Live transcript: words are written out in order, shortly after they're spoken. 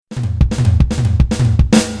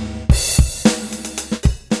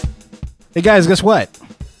Hey guys, guess what?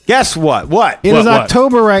 Guess what? It is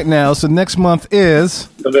October right now, so next month is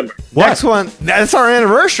November. Next one, that's our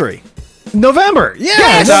anniversary. November. Yeah,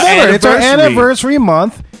 Yes, November. It's our anniversary. anniversary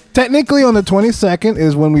month. Technically, on the 22nd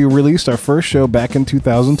is when we released our first show back in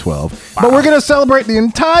 2012. But we're going to celebrate the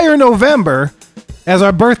entire November as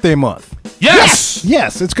our birthday month. Yes.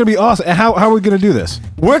 Yes, it's going to be awesome. And how are we going to do this?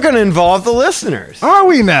 We're going to involve the listeners. Are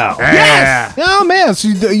we now? Yes. Oh, man. So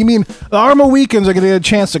you mean the Armo Weekends are going to get a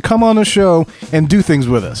chance to come on the show and do things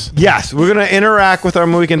with us? Yes, we're going to interact with our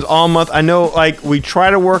Mohicans all month. I know, like, we try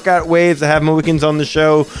to work out ways to have Mohicans on the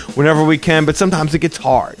show whenever we can, but sometimes it gets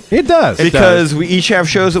hard. It does. Because we each have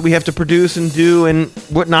shows that we have to produce and do and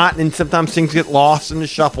whatnot, and sometimes things get lost in the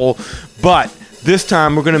shuffle. But this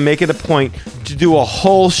time, we're going to make it a point to do a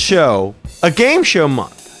whole show, a game show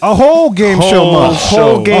month. A whole game show month.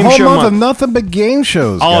 Whole game a whole show month month. of nothing but game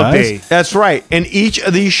shows, All guys. day. That's right. And each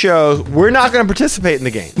of these shows, we're not going to participate in the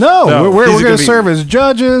game. No, No, we're these are going gonna to be- serve as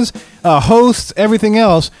judges, hosts, everything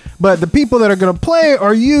else. But the people that are going to play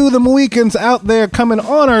are you, the Mohicans, out there coming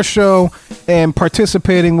on our show and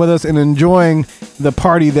participating with us and enjoying the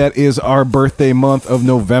party that is our birthday month of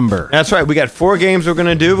November. That's right. We got 4 games we're going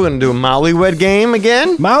to do. We're going to do a Mollywed game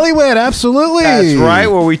again. Mollywed, absolutely. That's right,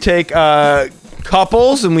 where we take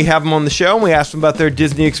couples and we have them on the show and we ask them about their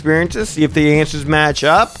Disney experiences, see if the answers match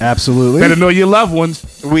up. Absolutely. Better know your loved ones.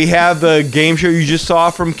 We have the game show you just saw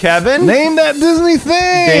from Kevin. Name that Disney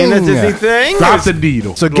thing. Name that Disney thing. Drop the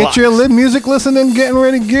needle. So get your music listening, getting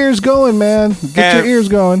ready, gears going, man. Get your And- ears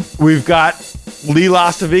going. We've got Lee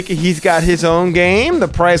Lastavica. He's got his own game, the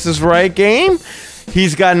Price is Right game.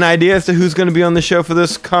 He's got an idea as to who's going to be on the show for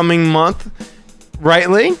this coming month. Right,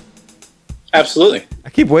 Lee? Absolutely. I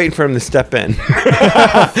keep waiting for him to step in.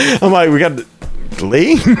 I'm like, we got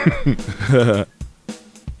Lee?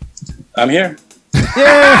 I'm here. Please,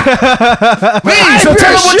 so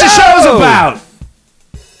tell them what your show's about.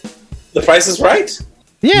 The Price is Right?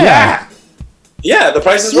 Yeah. Yeah, The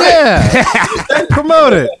Price is Right. Yeah.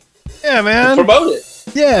 Promote it. Yeah, man. Promote it.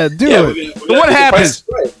 Yeah, do Yeah, it. we're gonna What do The Price happens? is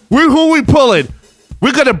Right. Who we pulling?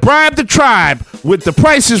 We're gonna bribe the tribe with The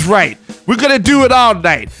Price is Right. We're gonna do it all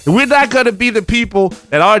night. And we're not gonna be the people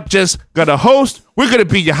that are just gonna host. We're gonna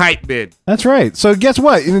be your hype men. That's right. So guess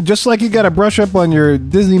what? You know, just like you got to brush up on your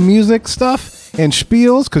Disney music stuff and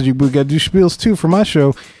spiels, because we got to do spiels too for my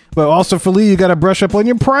show. But also for Lee, you got to brush up on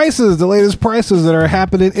your prices, the latest prices that are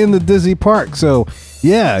happening in the Disney park. So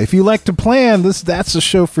yeah, if you like to plan, that's the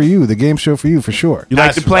show for you, the game show for you for sure. You like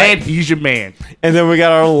That's to plan? right. He's your man. And then we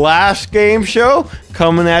got our last game show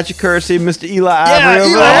coming at you, courtesy of Mr. Eli Ivory over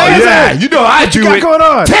Eli, there. what is Yeah, it? you know I do got it. going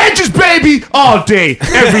on? Tangents, baby, all day,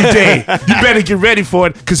 every day. You better get ready for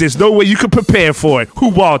it, because there's no way you can prepare for it. Who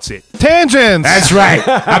wants it? Tangents. That's right.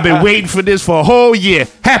 I've been waiting for this for a whole year.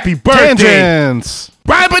 Happy birthday. Tangents.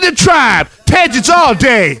 Bribing the tribe. Tangents all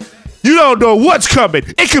day. You don't know what's coming.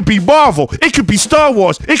 It could be Marvel. It could be Star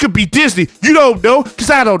Wars. It could be Disney. You don't know, because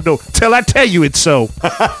I don't know till I tell you it's so.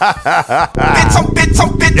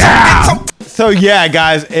 So yeah,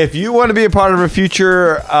 guys, if you want to be a part of a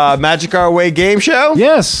future Magic Our Way game show,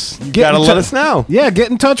 Yes. gotta let us know. Yeah, get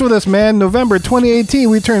in touch with us, man. November 2018,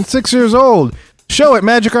 we turned 6 years old. Show at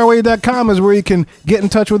magicourway.com is where you can get in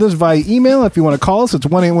touch with us via email. If you want to call us, it's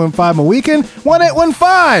 1-815-MOHICAN,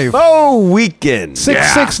 1-815 Oh, weekend.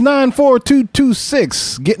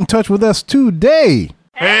 669-4226. Get in touch with us today.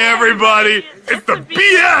 Hey, everybody. It's the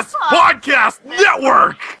BS Podcast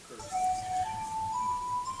Network.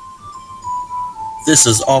 This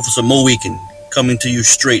is Officer Mohican coming to you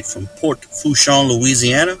straight from Port Fourchon,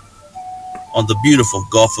 Louisiana, on the beautiful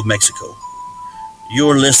Gulf of Mexico.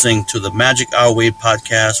 You're listening to the Magic Our Way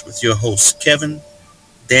podcast with your hosts Kevin,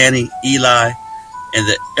 Danny, Eli, and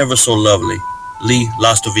the ever so lovely Lee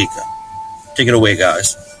Lastavica. Take it away,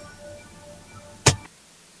 guys.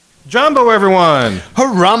 Jumbo, everyone.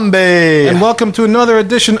 Harambe. And welcome to another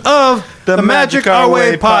edition of the Magic Our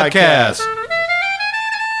Way podcast.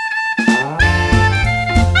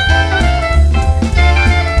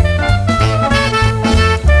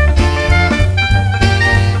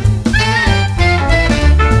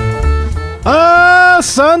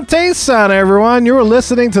 Asante Sana, everyone. You're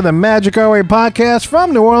listening to the Magic Our Way podcast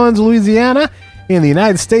from New Orleans, Louisiana, in the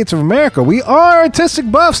United States of America. We are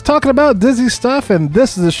artistic buffs talking about Disney stuff, and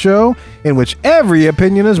this is a show in which every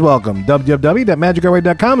opinion is welcome.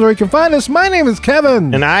 www.magicourway.com is where you can find us. My name is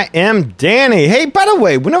Kevin. And I am Danny. Hey, by the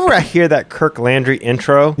way, whenever I hear that Kirk Landry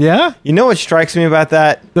intro, Yeah? you know what strikes me about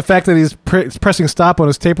that? The fact that he's pressing stop on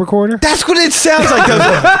his tape recorder? That's what it sounds like.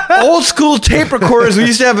 Those old school tape recorders we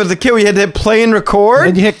used to have as a kid where you had to hit play and record.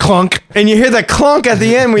 And you hit clunk. And you hear that clunk at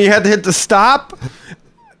the end where you had to hit the stop.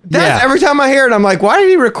 Every time I hear it, I'm like, why did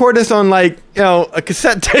he record this on a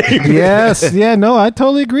cassette tape? Yes. Yeah. No, I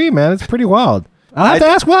totally agree, man. It's pretty wild. We'll have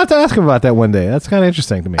to ask him about that one day. That's kind of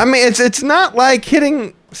interesting to me. I mean, it's not like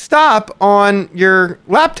hitting stop on your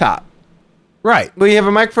laptop. Right. Well, you have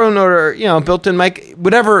a microphone or, built-in mic,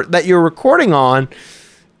 whatever that you're recording on.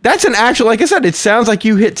 That's an actual, like I said, it sounds like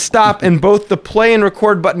you hit stop and both the play and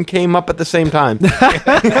record button came up at the same time.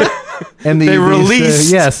 And they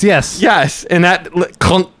released. Yes. Yes. And that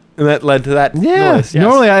clunk, and that led to that Yeah. noise. Yes.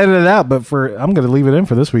 Normally I edit it out, but I'm going to leave it in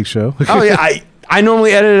for this week's show. Oh, yeah. I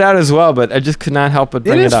normally edit it out as well, but I just could not help but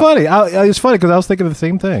bring it up. Funny. It's funny because I was thinking of the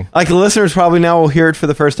same thing. Like the listeners probably now will hear it for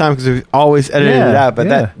the first time because we've always edited it out,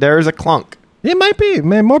 but there is a clunk. It might be.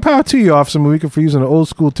 Man, more power to you, Officer Mohican, for using an old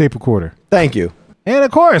school tape recorder. Thank you. And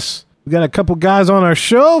of course, we got a couple guys on our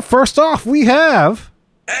show. First off, we have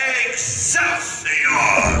Excelsior!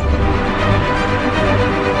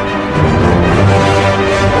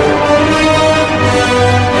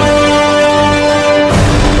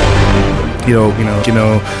 You know.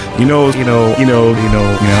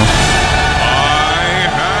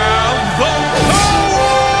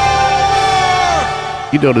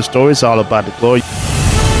 You know the story's all about the glory.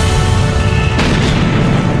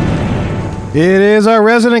 It is our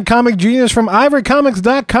resident comic genius from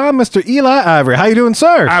ivorycomics.com, Mr. Eli Ivory. How you doing,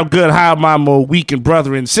 sir? I'm good. How my more weakened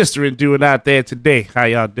brother and sister doing out there today? How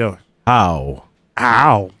y'all doing? How?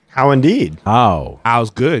 Ow. How indeed? How? How's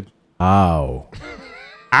good? How?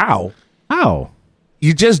 Ow. How?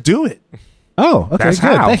 You just do it. Oh, okay, That's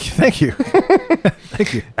good. how. Thank you.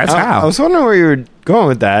 Thank you. That's I how. was wondering where you were going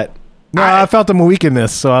with that. No, I felt the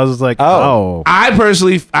weakness, so I was like, oh. I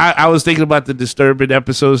personally, I was thinking about the Disturbing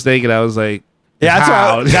episodes thing, and I was like, Yeah,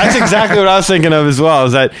 how? that's exactly what I was thinking of as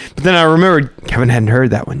well. But then I remembered Kevin hadn't heard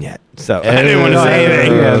that one yet, so I didn't want to say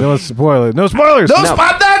anything. Yeah, no spoilers. No spoilers. I'm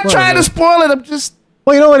not trying to spoil it. I'm just,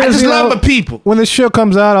 Well, you know what? I just love my people. When this show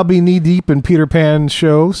comes out, I'll be knee deep in Peter Pan's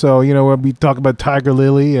show. So, we'll be talking about Tiger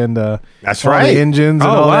Lily and That's all right. the engines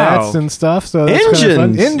and Oh, all wow. that and stuff. So that's kinda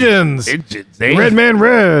fun. Engines. Engines. eh? Red Man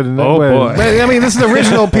Red. Oh, boy. But, I mean, this is the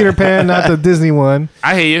original Peter Pan, not the Disney one.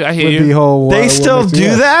 I hear you. I hear With you. the whole, They what still makes- do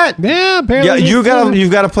yeah. that? Yeah, apparently. Yeah,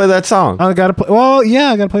 you've got to play that song. I gotta play. Well, yeah,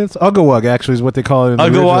 I gotta play this. Uggawug actually is what they call it. In the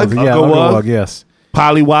Uggawug? original. Yeah, Uggawug? Uggawug. Yes.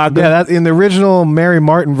 Pollywoggle. Yeah, that in the original Mary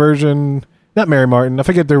Martin version. Not Mary Martin. I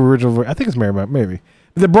forget the original. I think it's Mary Martin. Maybe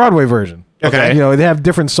the Broadway version. Okay. They have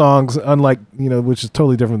different songs, unlike which is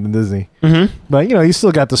totally different than Disney. Mm-hmm. But you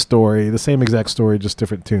still got the story, the same exact story, just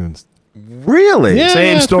different tunes. Really? Yeah.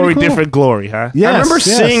 Same it's story, pretty cool. different glory, huh? Yes, I remember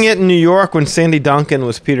yes. seeing it in New York when Sandy Duncan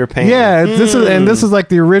was Peter Pan. Yeah, this is like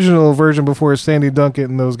the original version before Sandy Duncan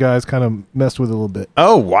and those guys kind of messed with it a little bit.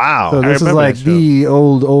 Oh, wow. So this is remember like that show. the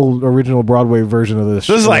old original Broadway version of this.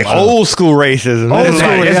 This is like old school racism. Old This is school,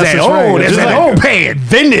 like- yes, it's that's that right. old. This It's is like like- old pan.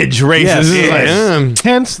 Vintage racism. Yes, This is like, yes.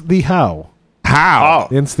 Hence the how. How?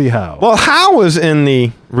 Hence the how. Well, how was in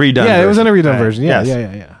the redone yeah, it was in a redone Right. version. Yeah,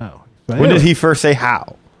 Yes. yeah. How? But When did anyway, he first say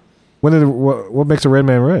how? When did what makes a red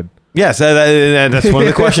man red? Yes, that's one of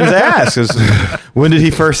the questions they ask is when did he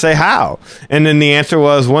first say how? And then the answer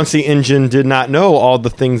was once the engine did not know all the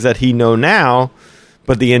things that he know now,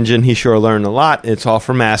 but the engine he sure learned a lot. It's all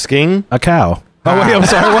from asking. A cow. Oh wait, I'm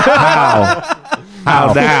sorry. What?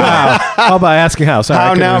 How now? How about asking how? Sorry, I How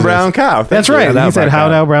couldn't now, resist. brown cow. Thank That's you. right. now, He said brown how cow.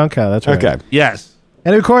 now brown cow. That's right. Okay. Yes.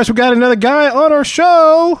 And of course, we got another guy on our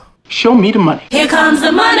show. Show me the money. Here comes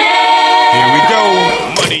the money. Here we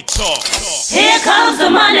go. Money talk. Here comes the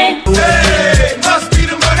money. Hey, must be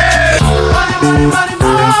the money.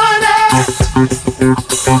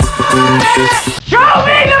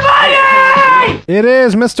 It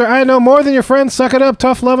is Mr. I Know More Than Your Friends, Suck It Up,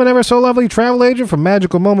 Tough Lovin', Ever So Lovely travel agent from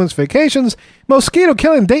Magical Moments Vacations, mosquito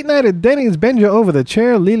killing date night at Denny's, bend you over the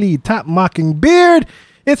chair, Lily top mocking beard.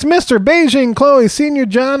 It's Mr. Beijing Chloe, Senior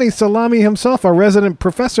Johnny Salami himself, our resident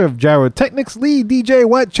professor of gyrotechnics, Lee DJ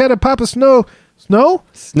White Cheddar Papa Snow. Snow?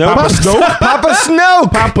 Papa Snoke. Papa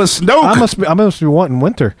Snoke. Papa Snoke. I must be wanting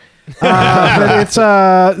winter. But it's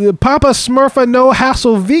Papa Smurfa No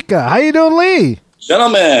Hassle Vika. How you doing, Lee?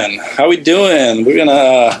 Gentlemen, how we doing? We're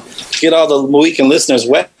gonna get all the Mohican listeners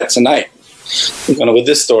wet tonight. We're gonna with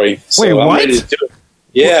this story. So Wait, I'm what? ready to do it.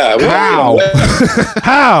 Yeah. we're How? gonna wet.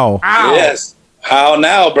 How? Yes. How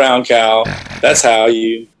now, brown cow? That's how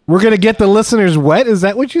you. We're gonna get the listeners wet. Is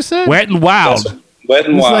that what you said? Wet and wild. That's wet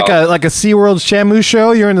and It's wild. like a SeaWorld Shamu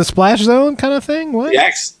show. You're in the splash zone kind of thing. What?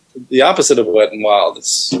 The opposite of wet and wild.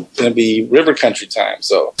 It's gonna be river country time.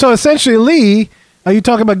 So So essentially, Lee, are you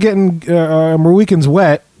talking about getting Mohicans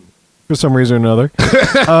wet for some reason or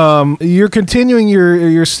another? You're continuing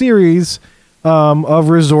your series of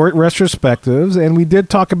resort retrospectives, and we did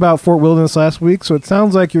talk about Fort Wilderness last week, so it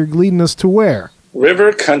sounds like you're leading us to where?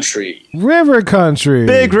 River Country. River Country.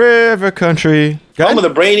 Big River Country. Home of the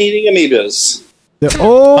brain-eating amoebas. The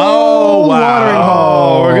old watering hole.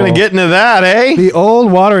 Oh, we're going to get into that, eh? The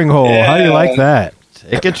old watering hole. How do you Yeah. like that?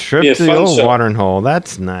 Take a trip Be a to the fun old show. watering hole.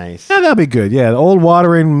 That's nice. Yeah, that'd be good. Yeah, the old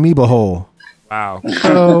watering amoeba hole. Wow.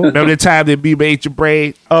 Oh, Remember the time that we made your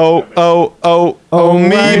brain? Oh,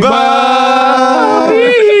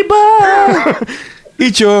 amoeba.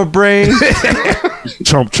 Eat your brain.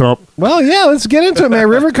 Chomp. well, yeah, let's get into it, man.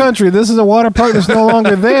 River Country. This is a water park that's no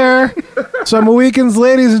longer there. Some weekends,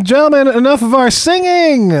 ladies and gentlemen. Enough of our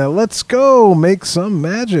singing. Let's go make some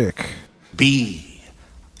magic. Be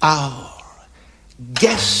our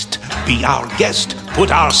guest. Be our guest. Put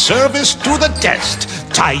our service to the test.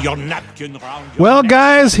 Tie your napkin around your Well, neck.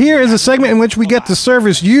 guys, here is a segment in which we get to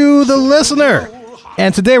service you, the listener.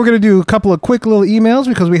 And today we're going to do a couple of quick little emails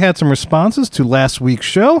because we had some responses to last week's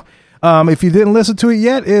show. If you didn't listen to it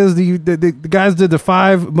yet, is the guys did the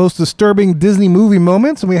 5 most disturbing Disney movie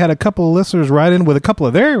moments, and we had a couple of listeners write in with a couple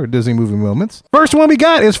of their Disney movie moments. First one we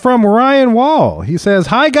got is from Ryan Wall. He says,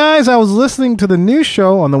 "Hi guys, I was listening to the new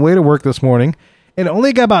show on the way to work this morning, and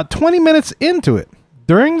only got about 20 minutes into it.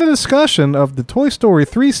 During the discussion of the Toy Story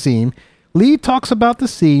 3 scene, Lee talks about the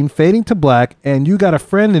scene fading to black and You Got a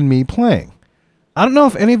Friend in Me playing. I don't know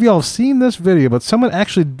if any of y'all have seen this video, but someone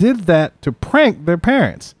actually did that to prank their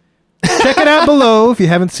parents. Check it out below if you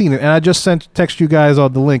haven't seen it. And I just text you guys all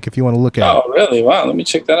the link if you want to look at it. Oh, really? Wow. Let me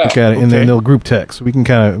check that out. Look at it in the little group text. We can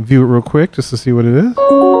kind of view it real quick just to see what it is.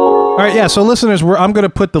 All right, yeah. So listeners, I'm going to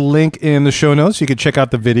put the link in the show notes. You can check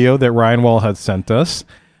out the video that Ryan Wall had sent us.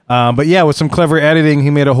 But yeah, with some clever editing, he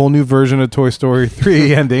made a whole new version of Toy Story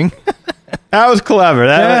 3 ending. That was clever.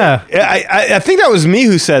 I think that was me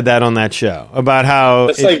who said that on that show about how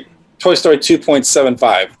It's like Toy Story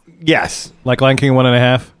 2.75. yes. Like Lion King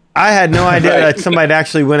 1.5. I had no idea that somebody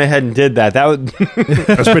actually went ahead and did that. That was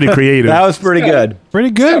That's pretty creative. that was pretty good.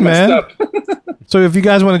 Pretty good, Messed man. up. So if you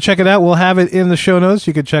guys want to check it out, we'll have it in the show notes.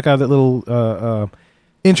 You can check out that little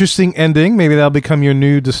interesting ending. Maybe that'll become your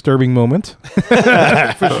new disturbing moment.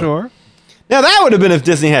 For sure. Now that would have been if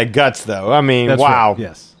Disney had guts, though. I mean, That's wow. right,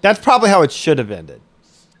 yes. That's probably how it should have ended.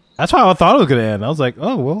 That's how I thought it was going to end. I was like,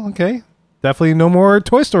 oh, well, okay. Definitely no more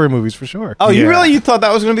Toy Story movies for sure. Oh, Yeah. you thought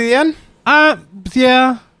that was going to be the end?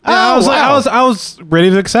 Yeah. Oh, I was wow. like, I was ready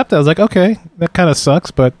to accept it. I was like, okay, that kind of sucks,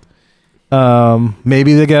 but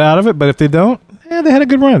maybe they get out of it. But if they don't, they had a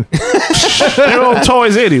good run. They're old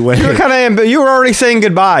toys anyway. You were you were already saying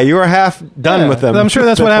goodbye. You were half done with them. I'm sure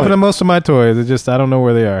that's what happened to most of my toys. It's just I don't know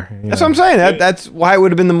where they are. That's what I'm saying. That's why it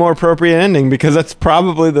would have been the more appropriate ending, because that's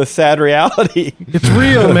probably the sad reality. It's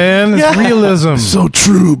real, man. It's realism. So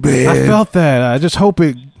true, man. I felt that. I just hope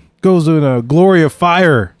it goes in a glory of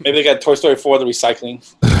fire. Maybe they got Toy Story 4, the recycling.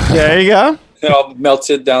 There you go. It all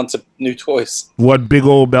melted down to new toys. One big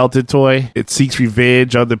old melted toy. It seeks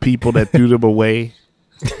revenge on the people that threw them away.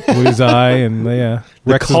 Woody's eye and The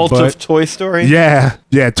Rex's cult butt. of Toy Story. Yeah.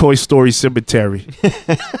 Toy Story Cemetery.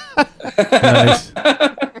 Nice.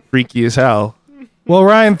 Freaky as hell. Well,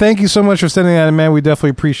 Ryan, thank you so much for sending that in, man. We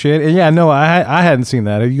definitely appreciate it. And yeah, no, I hadn't seen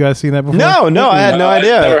that. Have you guys seen that before? No, I had no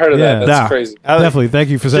idea. I've never heard of Yeah. that. That's Nah. crazy. Definitely. Thank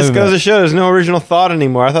you for Just sending goes that. to show there's no original thought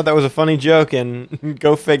anymore. I thought that was a funny joke, and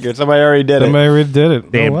go figure. Somebody already did Somebody already did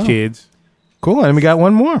it. Damn Oh, wow. kids. Cool. And we got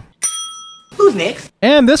one more. Who's next?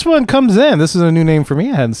 And this one comes in. This is a new name for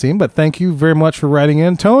me. I hadn't seen, but thank you very much for writing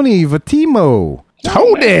in. Tony Vatimo.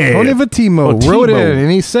 Tony Vatimo wrote in,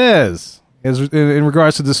 and he says, in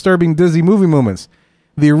regards to disturbing Disney movie moments,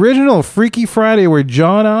 the original Freaky Friday where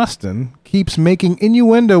John Austin keeps making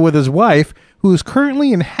innuendo with his wife, who is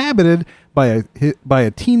currently inhabited by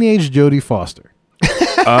a teenage Jodie Foster.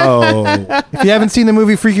 Oh. If you haven't seen the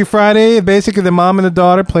movie Freaky Friday, basically the mom and the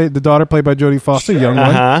daughter played by Jodie Foster, young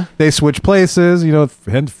one. They switch places,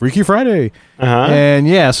 and Freaky Friday. And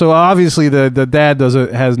yeah, so obviously the dad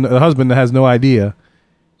the husband has no idea.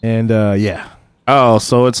 And yeah. Oh,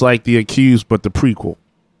 so it's like The Accused, but the prequel.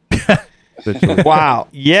 Wow.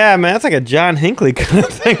 Yeah, man, that's like a John Hinckley kind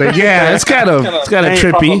of thing. But yeah, it's kind of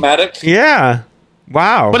trippy. Problematic. Yeah.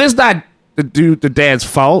 Wow. But it's not the dad's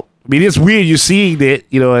fault. I mean, it's weird you seeing it,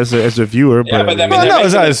 as a viewer. Yeah, but I mean, well, they're no,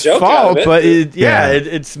 it's making not a his joke out fault, of it. but Yeah.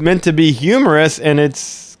 it's meant to be humorous, and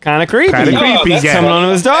it's kind of creepy. Kinda creepy, that's yeah. Coming on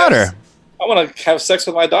to his daughter. I want to have sex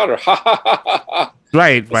with my daughter. Ha ha ha ha ha.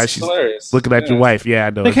 right. That's She's hilarious. looking at your wife. Yeah, I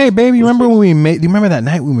know. Like, hey, baby, do you remember that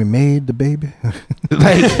night when we made the baby?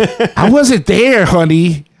 Like, I wasn't there,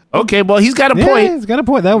 honey. Okay, well, he's got a Yeah, point. he's got a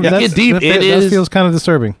point. That's deep. That feels kind of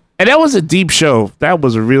disturbing. And that was a deep show. That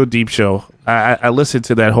was a real deep show. I listened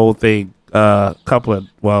to that whole thing couple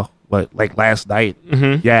of like last night.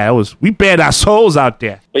 Mm-hmm. Yeah, we bared our souls out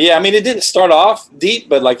there. But yeah, I mean, it didn't start off deep,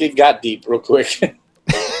 but like it got deep real quick.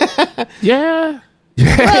 Yeah.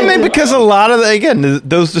 I mean, because a lot of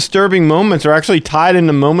those disturbing moments are actually tied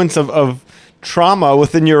into moments of trauma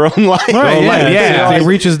within your own life. Right, yeah. It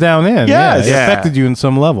reaches down in. Yes. It affected you in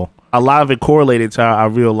some level. A lot of it correlated to our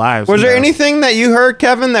real lives. Was there anything that you heard,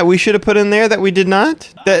 Kevin, that we should have put in there that we did not?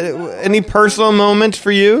 Any personal moments for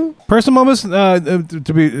you? Personal moments,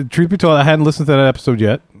 truth be told, I hadn't listened to that episode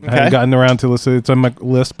yet. I hadn't gotten around to listen. It's on my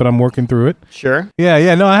list, but I'm working through it. Sure.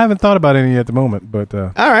 Yeah. No, I haven't thought about any at the moment, but...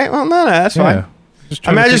 all right, well, no, that's fine.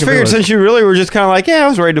 I just figured since you really were just kind of like, I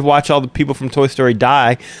was ready to watch all the people from Toy Story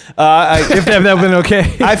die. If that would have been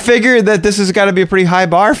okay. I figured that this has got to be a pretty high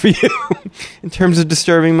bar for you in terms of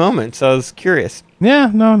disturbing moments. So I was curious. Yeah,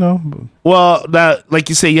 no. Well, like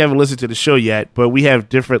you say, you haven't listened to the show yet, but we have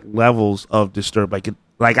different levels of disturb. Like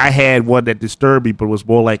I had one that disturbed me, but was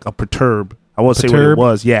more like a perturb. I won't say what it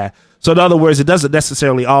was. Yeah. So in other words, it doesn't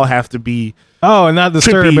necessarily all have to be. Oh, and not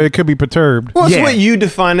disturbed, but it could be perturbed. Well, it's what you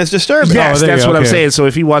define as disturbing. Yes, that's what I'm saying. So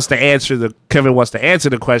if Kevin wants to answer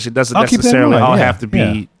the question, it doesn't necessarily all have to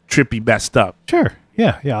be trippy messed up. Sure.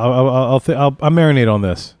 Yeah. I'll marinate on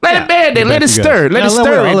this. Let it marinate. Let it stir. Let it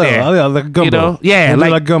stir in there. Like gumbo. You know? Yeah,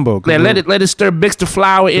 like gumbo. Let it stir. Mix the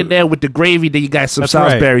flour in there with the gravy. Then you got some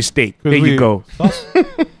Salisbury steak. There you go.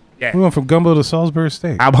 We went from gumbo to Salisbury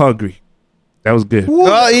steak. I'm hungry. That was good.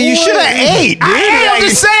 Well, you should have ate, dude. I'm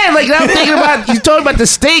just saying. Like, I'm thinking about, you told about the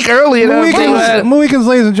steak earlier. Weekends,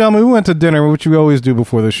 ladies and gentlemen, we went to dinner, which we always do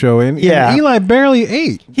before the show, and Eli barely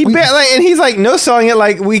ate. And he's like, no selling it.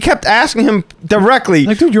 Like, we kept asking him directly,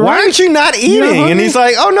 like, dude, why aren't you not eating? And he's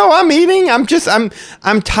like, oh, no, I'm eating.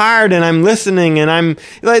 I'm tired, and I'm listening, and I'm,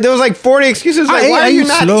 like, there was like 40 excuses. Like, why are you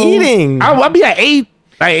not eating?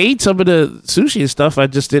 I ate some of the sushi and stuff. I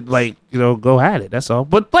just didn't go at it. That's all.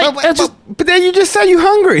 But then you just said you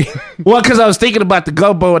hungry. Well, because I was thinking about the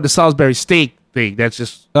gumbo and the Salisbury steak thing. That's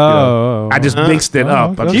just I just mixed it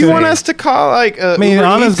up. Do you want us to call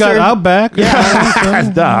Anna's got Outback.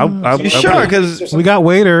 Yeah, you sure? Because we got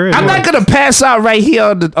waiter. I'm not gonna pass out right here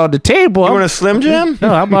on the table. You want a Slim Jim?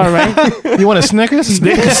 No, I'm all right. You want a Snickers?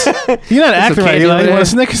 Snickers. You're not acting right, Eli. You want a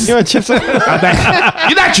Snickers? You want chips? You're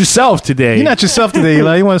not yourself today. You're not yourself today,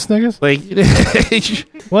 Eli. You want a Snickers?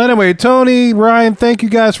 Well, anyway, Tony, Ryan, thank you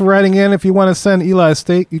guys for writing in. If you want to send Eli a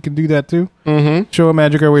steak, you can do that too. Mm-hmm. Show at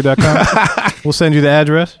magicairway.com. We'll send you the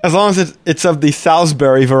address. As long as it's of the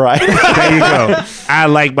Salisbury variety. There you go. I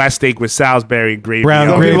like my steak with Salisbury and gravy. Brown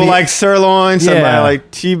Some gravy. people like sirloin, some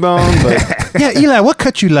like T-bone. But yeah, Eli, what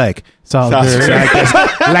cut you like? Salisbury.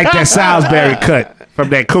 like that Salisbury cut from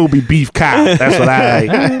that Kobe beef cow. That's what I like.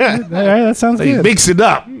 All right, that sounds good. Mix it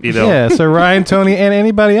up, Yeah, so Ryan, Tony, and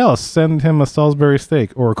anybody else, send him a Salisbury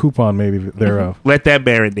steak or a coupon maybe thereof. Let that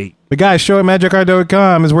marinate. The guys, show at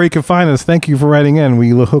magicair.com is where you can find us. Thank you for writing in.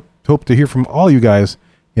 We hope to hear from all you guys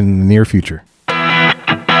in the near future.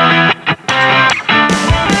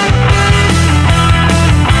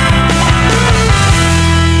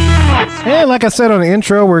 And like I said on the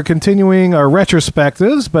intro, we're continuing our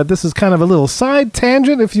retrospectives, but this is kind of a little side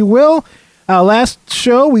tangent, if you will. Last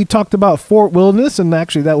show, we talked about Fort Wilderness, and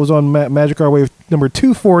actually that was on Magic Our Wave number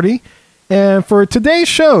 240. And for today's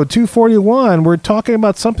show, 241, we're talking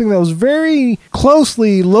about something that was very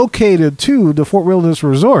closely located to the Fort Wilderness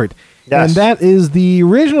Resort. Yes. And that is the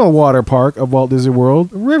original water park of Walt Disney World,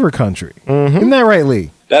 River Country. Mm-hmm. Isn't that right,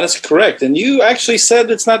 Lee? That is correct. And you actually said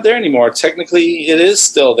it's not there anymore. Technically, it is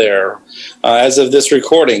still there as of this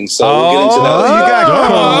recording. So we'll get into that. You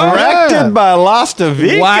got corrected by Losta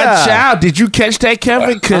Vica. Watch out. Did you catch that,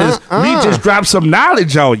 Kevin? Because we just dropped some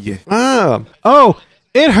knowledge on you. Oh,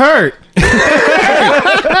 it hurt.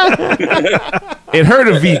 It hurt,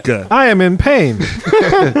 Avika. I am in pain.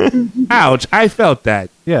 Ouch. I felt that.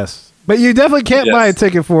 Yes. But you definitely can't buy a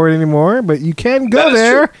ticket for it anymore. But you can go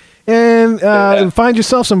there. True. And find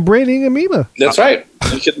yourself some brain-eating amoeba. That's right.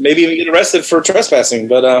 You could maybe even get arrested for trespassing.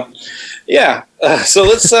 But so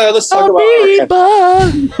let's talk about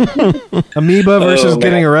amoeba versus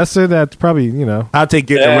getting arrested. That's probably I'll take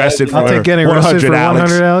getting arrested for 100,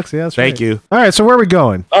 Alex. Yeah, that's Thank you. All right, so where are we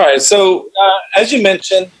going? All right, so as you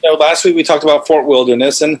mentioned, last week we talked about Fort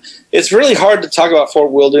Wilderness, and it's really hard to talk about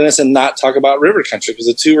Fort Wilderness and not talk about River Country because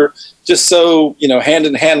the two are just so hand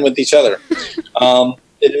in hand with each other.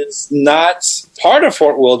 It is not part of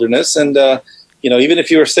Fort Wilderness, and even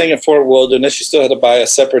if you were staying at Fort Wilderness, you still had to buy a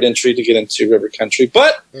separate entry to get into River Country.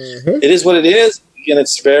 But it is what it is, and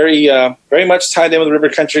it's very, very much tied in with River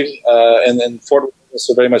Country, and then Fort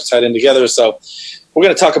Wilderness are very much tied in together. So we're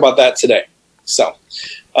going to talk about that today. So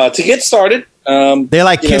to get started, They're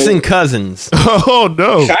like kissing cousins. Oh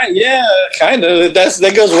no! Kind of.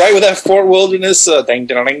 That goes right with that Fort Wilderness. Ding,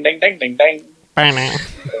 ding, ding, ding, ding, ding, ding.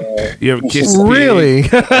 You ever kissed Really?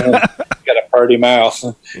 Got a purdy mouth.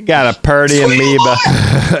 Got a purdy amoeba.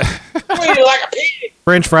 Like a pig.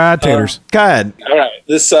 French fried taters. Go ahead. All right.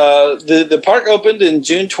 This the park opened in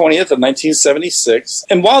June 20th of 1976,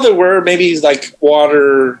 and while there were maybe like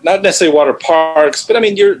not necessarily water parks, but I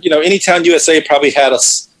mean, Anytown USA probably had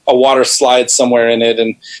a water slide somewhere in it,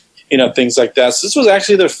 and things like that. So this was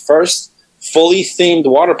actually their first fully themed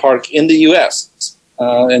water park in the U.S.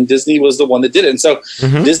 And Disney was the one that did it. And so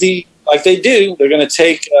Disney, like they do, they're going to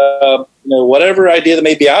take whatever idea that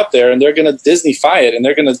may be out there, and they're going to Disney-fy it, and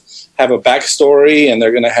they're going to have a backstory, and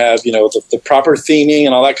they're going to have the proper theming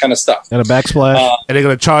and all that kind of stuff. And a backsplash. And they're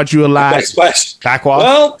going to charge you a lot. Backsplash. Backwash?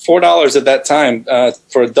 Well, $4 at that time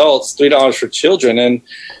for adults, $3 for children. And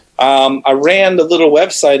I ran the little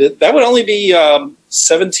website. That would only be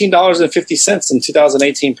 $17.50 in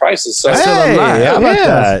 2018 prices. So Hey, still a lot. how about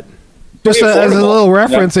that? Just Pretty as a affordable. little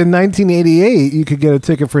reference, in 1988, you could get a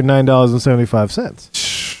ticket for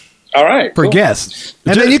 $9.75 All right. for cool. guests.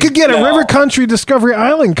 And then you could get a No. River Country Discovery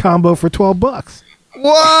Island combo for $12.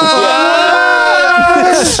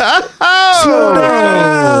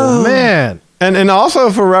 Oh, man. And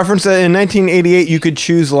also for reference, in 1988, you could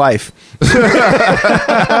choose life. It's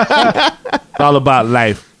all about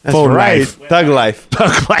life. That's Full right. life. Thug life.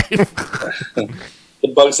 Thug life. The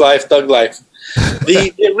Bug's Life, Thug Life.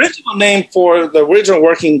 The original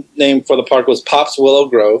working name for the park was Pops Willow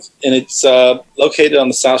Grove, and it's located on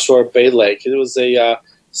the south shore of Bay Lake. It was a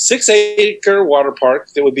 6-acre water park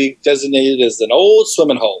that would be designated as an old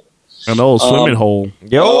swimming hole. An old swimming hole.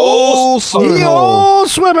 Yo, swimming hole. Oh,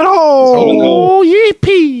 swimming hole. Swimming hole. Oh,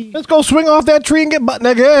 yippee. Let's go swing off that tree and get butt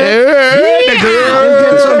naked. Hey, And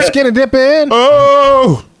get some skin dip in.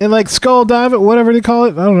 Oh. And like skull dive it, whatever they call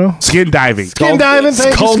it. I don't know. Skin diving. Skin diving. thank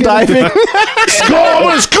you, Skull skin diving.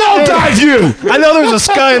 Skull dive you. I know there's a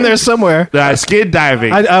skull in there somewhere. Skin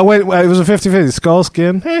diving. I went. It was a 50-50. Skull,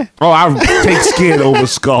 skin. I would take skin over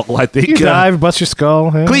skull. I think. You dive, bust your skull.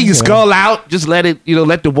 Clean your skull out. Just let it.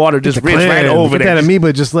 Let the water just rinse right over Get there. that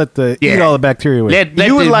amoeba. Just let eat all the bacteria with. Let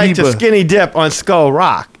You would the like to amoeba- skinny dip on Skull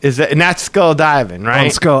Rock, and that's skull diving, right? on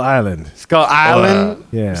Skull Island. Skull Island,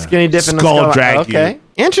 yeah. skinny dipping Skull on Skull drag Okay,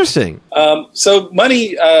 interesting. So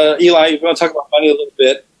money, Eli, you want to talk about money a little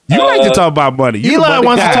bit? You like to talk about money. You Eli the money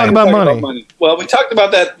wants to guy. talk about money. Well, we talked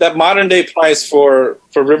about that modern day price for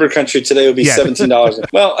River Country today would be Yeah. $17.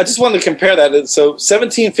 Well, I just wanted to compare that. So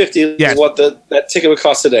 $17.50 Yes. is what that ticket would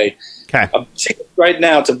cost today. Okay. A ticket right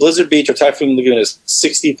now to Blizzard Beach or Typhoon Lagoon is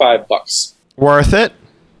 $65. Worth it.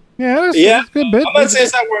 Yeah, that's, Yeah, that's a good bit. I'm not saying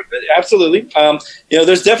it's not worth it. Absolutely.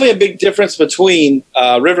 There's definitely a big difference between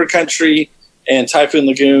River Country and Typhoon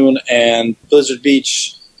Lagoon and Blizzard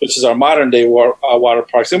Beach, which is our modern day water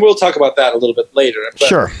parks, and we'll talk about that a little bit later. But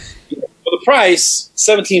Sure. for the price,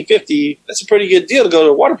 $17.50, that's a pretty good deal to go to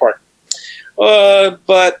a water park.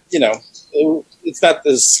 But it's not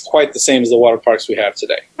quite the same as the water parks we have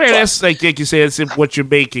today. Man, that's like you said, it's what you're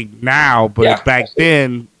making now, but Yeah. back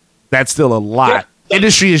then, that's still a lot. Yeah.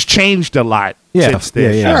 Industry has changed a lot since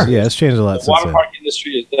then. Yeah, it's changed a lot The since water then. park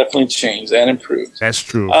industry has definitely changed and improved. That's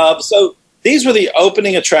true. So these were the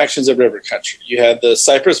opening attractions of River Country. You had the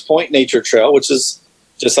Cypress Point Nature Trail, which is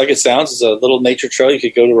just like it sounds. It's a little nature trail you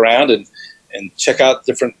could go around and check out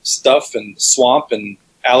different stuff and swamp and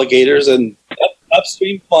alligators and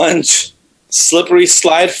upstream plunge, Slippery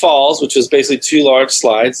Slide Falls, which was basically two large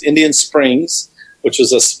slides, Indian Springs, which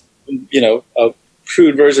was a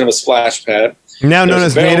crude version of a splash pad. Now known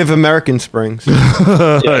There's as Barrel- Native American Springs.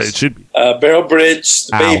 It should be. Barrel Bridge,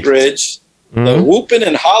 the Bay Ow. Bridge, the Whoopin'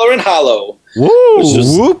 and Hollerin' Hollow. Woo! Which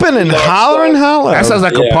is- Whooping and hollering hollow. That sounds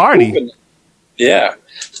like a party. Whoopin'. Yeah.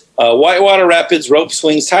 Whitewater Rapids, rope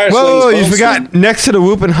swings, tire Whoa, swings. you boom forgot swing. next to the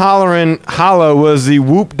whoop and hollering hollow was the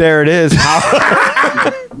whoop, there it is.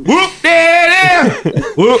 Whoop, there it is.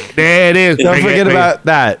 Whoop, there it is. Don't forget about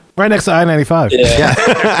that. Right next to I-95. Yeah.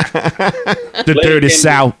 the dirty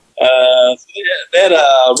South. They had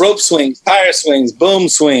rope swings, tire swings, boom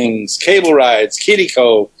swings, cable rides, kiddie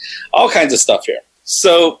cove, all kinds of stuff here.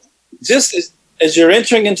 So just as you're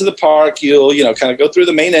entering into the park, you'll kind of go through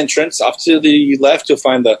the main entrance. Off to the left, you'll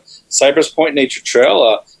find the Cypress Point Nature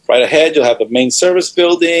Trail. Right ahead, you'll have the main service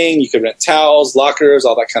building. You can rent towels, lockers,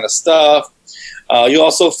 all that kind of stuff. You'll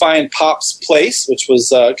also find Pop's Place, which was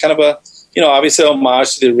kind of a obviously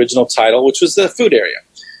homage to the original title, which was the food area.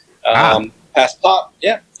 Past Pop,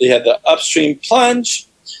 they had the upstream plunge,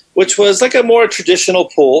 which was like a more traditional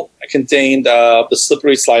pool. It contained the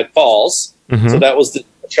Slippery Slide Falls, so that was the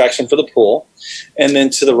attraction for the pool. And then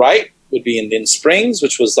to the right, would be Indian Springs,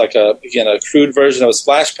 which was like a crude version of a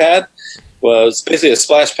splash pad. Was basically a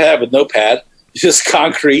splash pad with no pad, just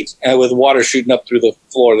concrete with water shooting up through the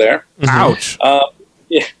floor there. Ouch.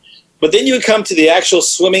 Yeah. But then you would come to the actual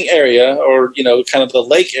swimming area, or kind of the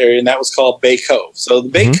lake area, and that was called Bay Cove. So the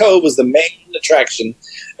Bay Cove was the main attraction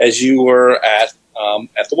as you were at the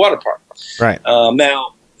water park. Right.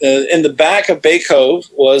 Now, in the back of Bay Cove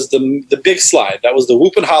was the big slide. That was the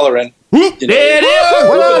Whoop and Hollerin'. There it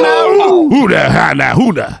is. Who da?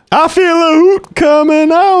 Who da? I feel a hoot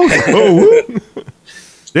coming on.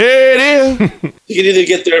 There it is. You could either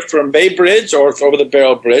get there from Bay Bridge or over the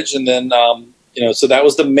Barrel Bridge, and then so that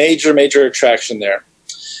was the major attraction there.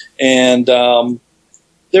 And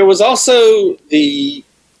there was also the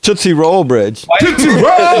Tootsie Roll Bridge. Tootsie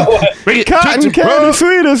Roll. Cotton candy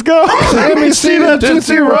sweetest go. Let me see the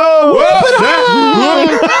Tootsie Roll.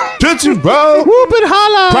 Tootsie Roll. Whoop and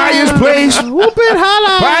holla. Pryor's Place. Whoop and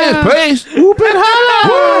holla. Pryor's Place. Whoop and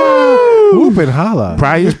holla. Whoop and holla.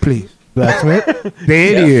 Pryor's Place. Blacksmith.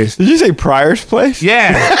 There it is. Did you say Pryor's Place?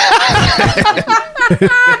 Yeah.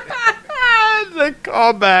 The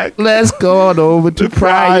callback. Let's go on over to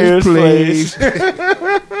Pryor's Place. That's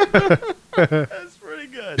pretty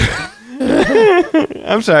good.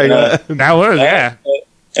 I'm sorry. That was, yeah.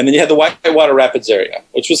 And then you had the Whitewater Rapids area,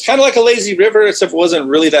 which was kind of like a lazy river, except it wasn't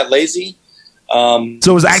really that lazy. So it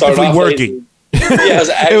was actively working.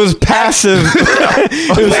 Yeah, it was passive.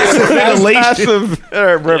 It was passive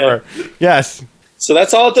river. Yeah. Yes. So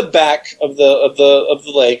that's all at the back of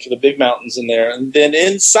the lake, the big mountains in there, and then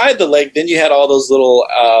inside the lake, then you had all those little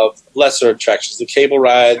lesser attractions, the cable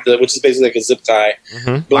ride, which is basically like a zip tie,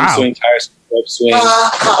 boom swing, tire rope swing,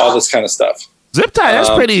 all this kind of stuff. Zip tie,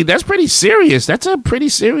 that's pretty serious. That's a pretty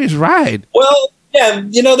serious ride. Well, yeah,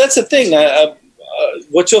 that's the thing.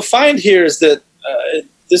 What you'll find here is that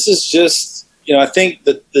this is just, I think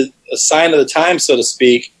that a sign of the time, so to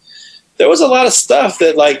speak. There was a lot of stuff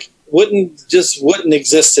that wouldn't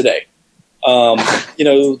exist today.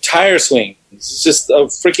 Tire swing. It's just a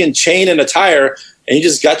freaking chain and a tire, and you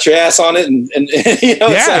just got your ass on it, and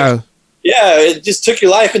it's it just took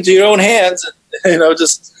your life into your own hands.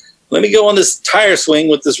 Just let me go on this tire swing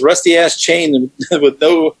with this rusty ass chain and with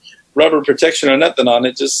no rubber protection or nothing on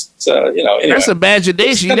it. Just anyway. That's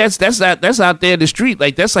imagination. That's out there in the street.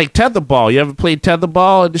 That's like tetherball. You ever played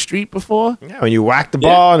tetherball in the street before? Yeah, when you whack the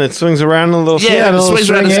ball and it swings around a little. It swings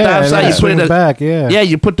around the stop sign. You swing it back. Yeah. Yeah,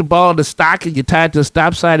 you put the ball in the stock and you tie it to the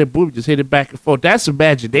stop sign and boom, just hit it back and forth. That's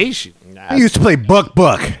imagination. I used to play Buck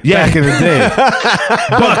back in the day.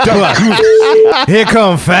 Buck. Here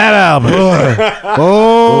come Fat Albert.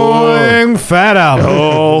 Oh, Fat Albert.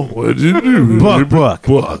 Oh, what did you do? Buck.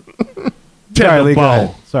 Sorry,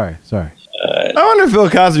 ball. Sorry. I wonder if Bill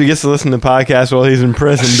Cosby gets to listen to podcasts while he's in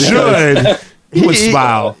prison. Should. He would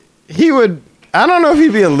smile. He would. I don't know if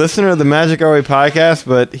he'd be a listener of the Magic Our Way podcast,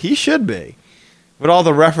 but he should be. With all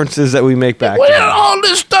the references that we make back What then. had all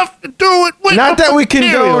this stuff to do with Not that we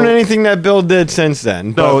condone anything that Bill did since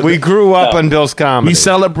then, but No, we grew up on Bill's comedy. We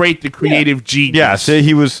celebrate the creative genius. Yeah, so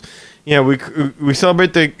he was. We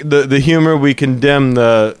celebrate the humor. We condemn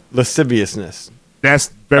the lasciviousness. That's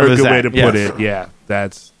a very good way to put Yes. it. Yeah,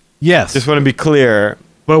 that's. Yes. Just want to be clear.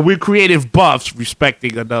 But we're creative buffs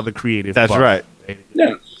respecting another creative That's buff. right.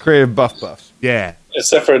 Yeah. Creative buffs. Yeah.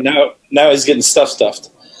 Except for now he's getting stuffed.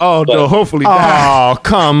 Oh, no, hopefully not. Oh,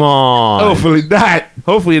 come on. Hopefully not.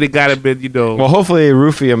 Hopefully they got him in, Well, hopefully they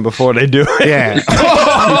roofie him before they do it. Yeah.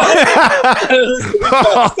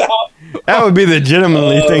 That would be the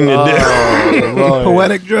gentlemanly thing to do.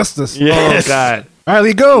 Poetic justice. Yes. Oh, God. All right,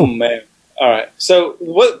 Lee, go. Oh, man. All right. So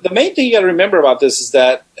the main thing you got to remember about this is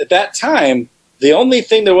that at that time, the only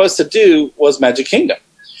thing there was to do was Magic Kingdom.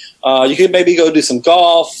 You could maybe go do some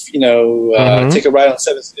golf, take a ride on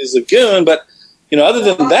Seven Seas Lagoon, but other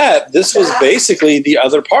than that, this was basically the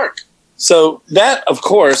other park. So that, of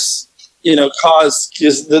course, caused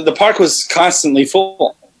the park was constantly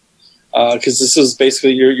full because this was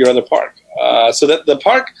basically your other park. So that the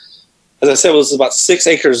park, as I said, was about 6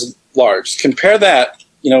 acres large. Compare that,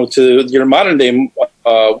 to your modern day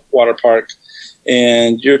water park,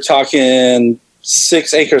 and you're talking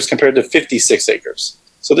 6 acres compared to 56 acres.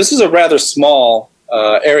 So this is a rather small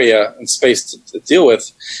area and space to deal with.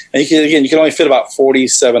 And you can only fit about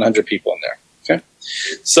 4,700 people in there. Okay.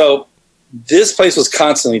 So this place was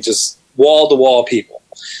constantly just wall to wall people.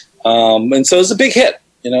 And so it was a big hit,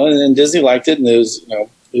 and Disney liked it. And it was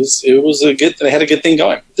a good, they had a good thing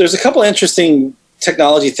going. There's a couple interesting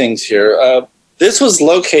technology things here. This was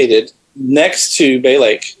located next to Bay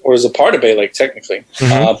Lake, or as a part of Bay Lake technically,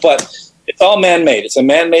 but it's all man-made. It's a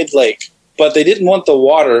man-made lake, but they didn't want the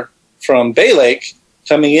water from Bay Lake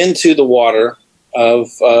coming into the water of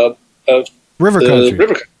River the country.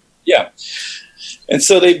 river country. Yeah. And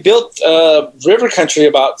so they built river country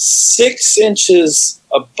about 6 inches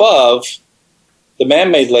above the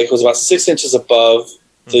man-made lake. Was about 6 inches above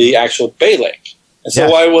the actual Bay Lake. And so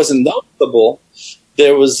why it wasn't noticeable,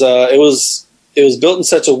 there was it was built in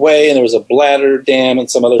such a way, and there was a bladder dam and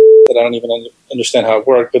some other that I don't even understand how it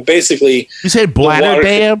worked. But basically, You said bladder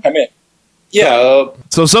dam? Yeah.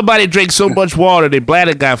 So somebody drank so much water, their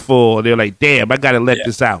bladder got full, and they're like, damn, I got to let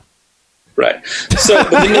this out. Right. So,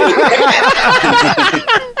 but then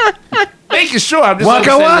Making sure I'm just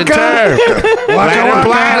Waka understanding the waka. term. Waka waka.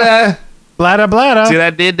 Bladder. Bladder, bladder. See what I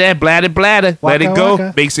did there? Bladder. Let Waka it go.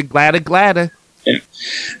 waka. Makes it gladder.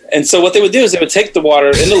 and so what they would do is they would take the water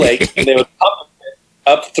in the lake and they would pump it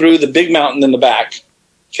up through the big mountain in the back,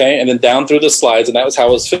 okay, and then down through the slides, and that was how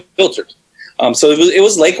it was filtered. So it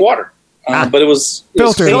was lake water, but it was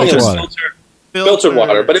Filtered water. Filtered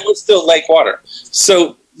water, but it was still lake water.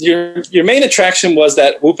 So your main attraction was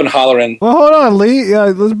that whoop and hollering. Well, hold on, Lee.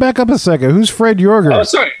 Let's back up a second. Who's Fred Yorger? Oh,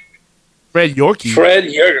 sorry, Fred Yorkie. Fred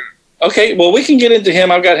Yorger. Okay, well, we can get into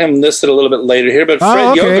him. I've got him listed a little bit later here, but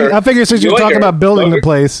Fred Yorger. I figured since you were talking about building the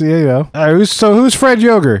place, you know. All right, who's Fred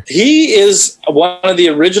Yorger? He is one of the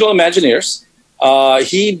original Imagineers.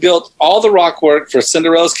 He built all the rock work for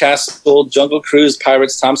Cinderella's Castle, Jungle Cruise,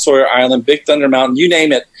 Pirates, Tom Sawyer Island, Big Thunder Mountain, you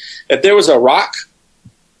name it. If there was a rock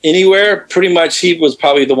anywhere, pretty much he was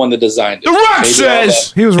probably the one that designed it. The Rock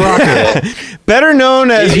says! He was rocking. Better known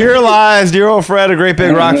as Here Lies Dear Old Fred, a great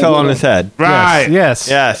big rock fell on his head. Right. Yes.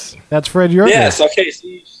 That's Fred Yorger. Yes, okay, so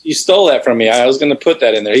you stole that from me. I was going to put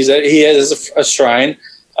that in there. He has a shrine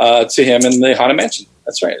to him in the Haunted Mansion.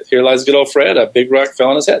 That's right. Here lies good old Fred. A big rock fell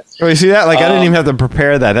on his head. Oh, you see that? Like, I didn't even have to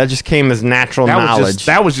prepare that. That just came as natural knowledge.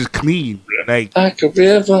 That was just clean. Like a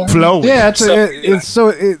river. Flowing. Yeah,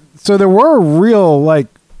 so there were real, like,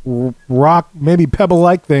 rock, maybe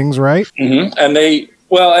pebble-like things, right? Mm-hmm. And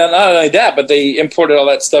and not only that, but they imported all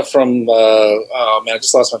that stuff from, I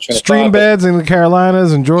just lost my train of thought. Stream beds in the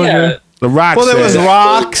Carolinas and Georgia. Yeah. The Rock Well, there was says.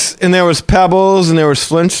 rocks, and there was pebbles, and there was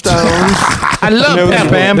flintstones. I love there was,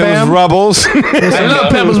 Pebbles. Bam there was Bam. rubbles. I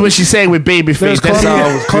love Pebbles when she sang with Babyface. That's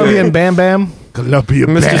all. Columbian Bam Bam. Columbia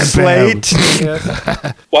Mr.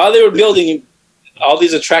 Slate. While they were building all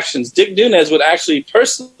these attractions, Dick Nunez would actually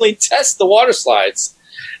personally test the water slides.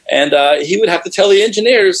 And he would have to tell the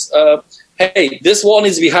engineers, hey, this wall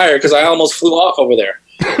needs to be higher because I almost flew off over there.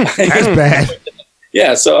 That's bad.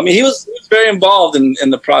 Yeah, so, I mean, he was very involved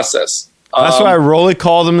in the process. That's why Rolly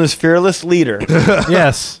called him his fearless leader.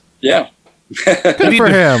 Yes. Yeah. Good for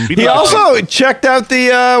him. He also checked out the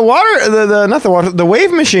the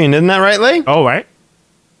wave machine. Isn't that right, Lee? Oh, right.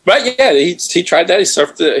 Right, yeah, he tried that. He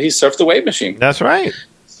surfed the wave machine. That's right.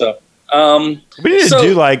 So, we need to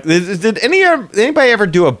do like. Did anybody ever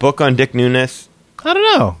do a book on Dick Nunez? I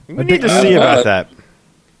don't know. We need to see about that.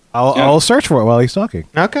 I'll search for it while he's talking.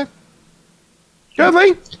 Okay. Good,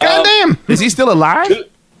 Lee. Goddamn. Is he still alive?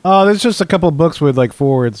 Oh, there's just a couple books with like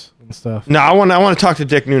forwards and stuff. No, I want to talk to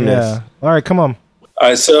Dick Nunez. Yeah. All right, come on. all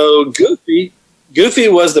right, so Goofy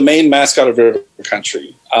was the main mascot of River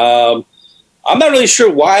Country. I'm not really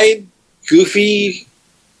sure why Goofy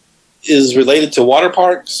is related to water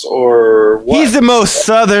parks or what. He's the most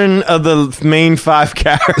southern of the main 5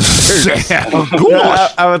 characters.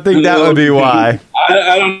 I would think that would be why.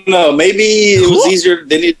 I don't know. Maybe it was easier.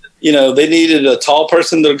 They needed a tall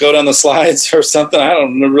person to go down the slides or something. I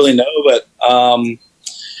don't really know, but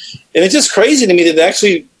and it's just crazy to me that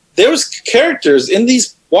actually there was characters in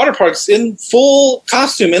these water parks in full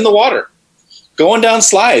costume in the water going down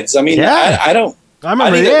slides. I mean, Yeah. I don't. I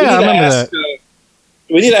remember that.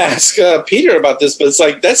 We need to ask Peter about this, but it's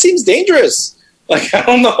like that seems dangerous. Like I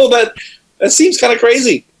don't know that seems kind of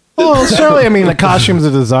crazy. Well, surely, I mean, the costumes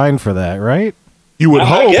are designed for that, right? You would I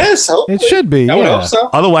hope. guess It should be. I would Yeah. hope so.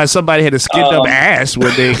 Otherwise, somebody had a skinned up ass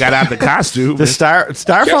when they got out the costume. The styrofoam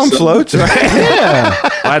Guess so. floats, right? Yeah.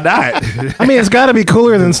 Why not? I mean, it's got to be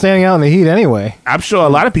cooler than standing out in the heat anay. I'm sure a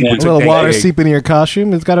lot of people A took little that water gig. seep into your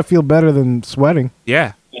costume. It's got to feel better than sweating.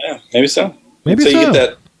 Yeah. Yeah, maybe so. Maybe Until you so.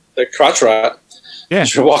 get that crotch rot. Yeah.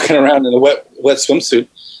 You're walking around in a wet swimsuit,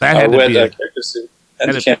 That had to wet be a, character suit. That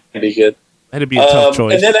That'd- can't be good. that'd be a tough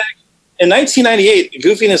choice. And then in 1998,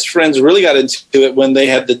 Goofy and his friends really got into it when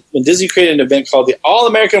when Disney created an event called the All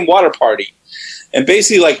American Water Party, and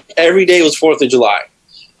basically like every day was 4th of July.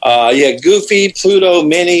 You had Goofy, Pluto,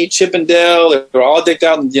 Minnie, Chip and Dale. They were all decked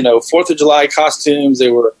out in 4th of July costumes.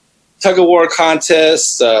 They were tug of war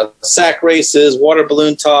contests, sack races, water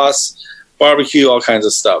balloon toss, barbecue, all kinds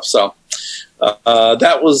of stuff. So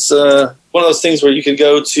that was one of those things where you could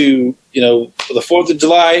go to the 4th of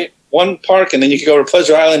July one park, and then you could go to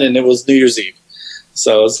Pleasure Island, and it was New Year's Eve.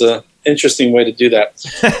 So it's an interesting way to do that.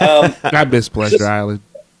 I miss Pleasure Island.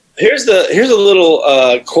 Here's a little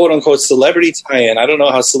quote unquote celebrity tie-in. I don't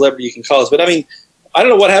know how celebrity you can call this, but I mean, I don't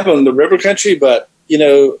know what happened in the River Country, but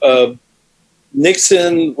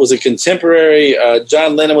Nixon was a contemporary.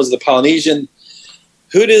 John Lennon was the Polynesian.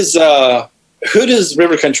 Who does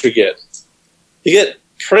River Country get? You get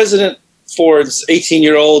President Ford's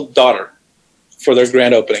 18-year-old daughter for their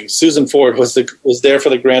grand opening. Susan Ford was there for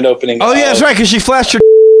the grand opening. Oh yeah, that's right, because she flashed her.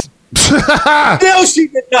 No, she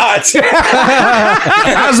did not.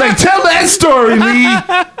 I was like, tell that story,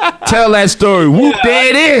 Lee. Tell that story. Whoop, there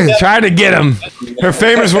it is. Trying to get him. Her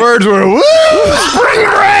famous words were, "Woo, spring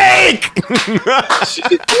break!"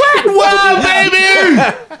 Wow,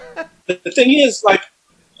 baby. The thing is, like,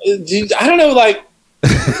 I don't know, like,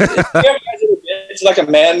 it's like a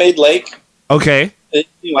man-made lake. Okay.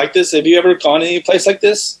 Anything like this? Have you ever gone to any place like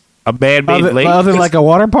this? A man-made lake? Other than like a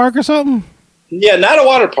water park or something? Yeah, not a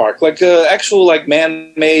water park, like a actual like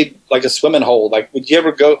man-made, like a swimming hole. Like, would you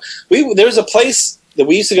ever go? There's a place that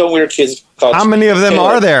we used to go when we were kids called. How many of them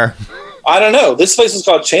are there? I don't know. This place was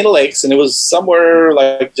called Chain of Lakes, and it was somewhere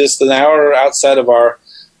like just an hour outside of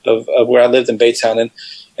of where I lived in Baytown.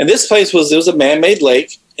 And this place was a man-made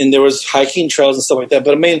lake, and there was hiking trails and stuff like that.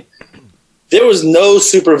 But I mean, there was no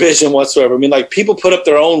supervision whatsoever. I mean, like, people put up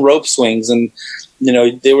their own rope swings, and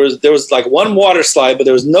there was like one water slide, but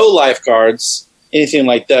there was no lifeguards, anything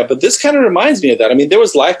like that. But this kind of reminds me of that. I mean, there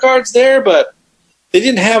was lifeguards there, but they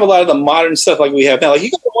didn't have a lot of the modern stuff like we have now. Like,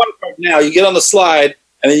 you go to the water park now, you get on the slide,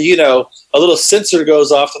 and then a little sensor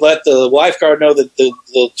goes off to let the lifeguard know that the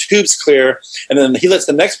tube's clear, and then he lets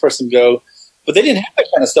the next person go. But they didn't have that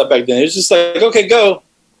kind of stuff back then. It was just like, okay, go.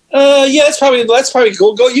 Yeah, that's probably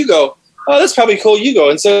cool. Go, you go. Oh, that's probably cool. You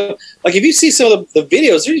go. And so, like, if you see some of the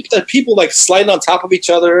videos, there's people like sliding on top of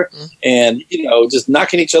each other and just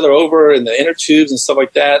knocking each other over in the inner tubes and stuff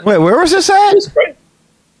like that. Wait, where was this at? It was great.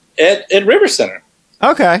 At River Center.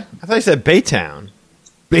 Okay, I thought you said Baytown.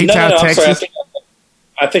 Baytown, No, Texas. sorry,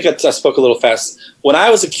 I think I spoke a little fast. When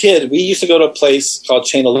I was a kid, we used to go to a place called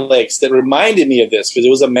Chain of Lakes that reminded me of this because it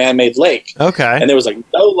was a man-made lake. Okay. And there was like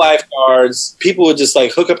no lifeguards. People would just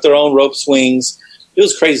like hook up their own rope swings. It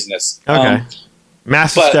was craziness. Okay.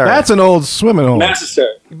 Mass but hysteria. That's an old swimming hole. Mass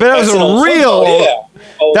hysteria. But it was That's an a old real. football, yeah.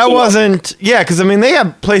 Old That football. wasn't. Yeah, because I mean they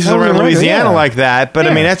have places That was around a record, Louisiana yeah. like that. But I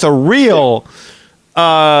Yeah. mean that's a real.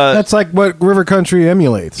 That's like what River Country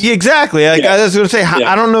emulates. Yeah, exactly. Like, Yeah. I was going to say,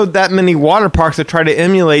 Yeah. I don't know that many water parks that try to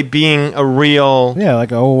emulate being a real Yeah, like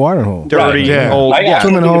an old water hole. dirty Yeah. old. I can't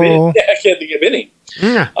Swimming think of any. hole. Yeah, I can't think of any.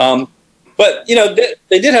 Yeah. But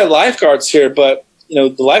they did have lifeguards here, but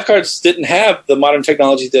the lifeguards didn't have the modern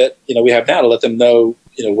technology that we have now to let them know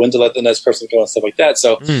when to let the next person go and stuff like that.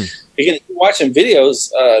 So again, if you're watching videos,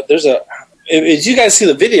 if you guys see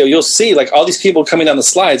the video, you'll see like all these people coming down the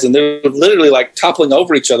slides, and they're literally like toppling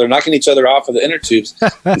over each other, knocking each other off of the inner tubes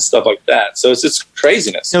and stuff like that. So it's just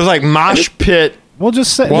craziness. It was like mosh pit We'll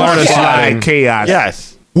just say water Slide sliding. chaos.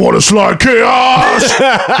 Yes. Water slide chaos.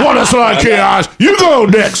 Water slide chaos. You go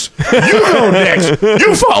next. You go next.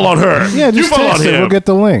 You fall on her. Yeah, you just fall text on it. him. We'll get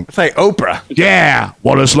the link. It's like Oprah. Yeah.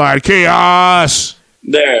 Water slide chaos.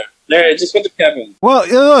 There, it just went to Kevin. Well,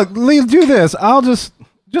 look, Lee, do this. I'll just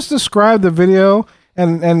describe the video,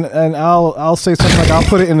 and I'll say something like I'll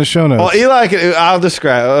put it in the show notes. Well, Eli, I'll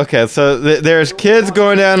describe. Okay, so there's kids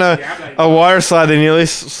going down a water slide. They nearly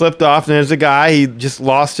slipped off, and there's a guy. He just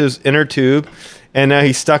lost his inner tube, and now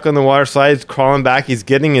he's stuck on the water slide. He's crawling back. He's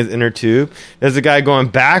getting his inner tube. There's a guy going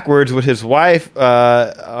backwards with his wife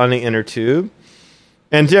on the inner tube,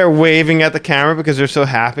 and they're waving at the camera because they're so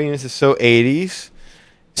happy. And this is so 80s.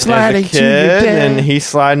 Sliding There's to a your kid, death. and he's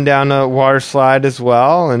sliding down a water slide as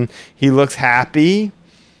well, and he looks happy.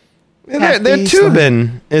 They're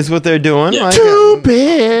tubing is what they're doing. Yeah. Like,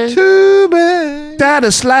 Tubing. Down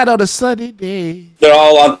a slide on a sunny day. They're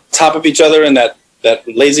all on top of each other in that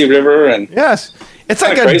lazy river, and yes, it's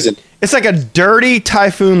like Kinda crazy. It's like a dirty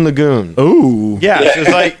typhoon lagoon. Ooh. Yeah, Yeah. it's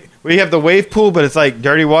like we have the wave pool, but it's like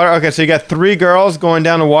dirty water. Okay, so you got 3 girls going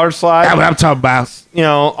down a water slide. That's what I'm talking about.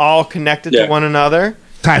 All connected Yeah. to one another.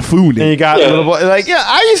 Typhoon. And you got Yeah. little boy, like, yeah,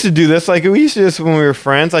 I used to do this. Like, we used to do this when we were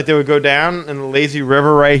friends. Like, they would go down in the lazy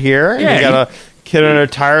river right here. And Yeah. you got a kid on a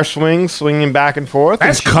tire swing, swinging back and forth.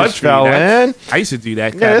 That's and she just country. fell That's- in. I used to do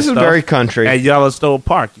that. Yeah, kind this of is stuff. very country. At Yellowstone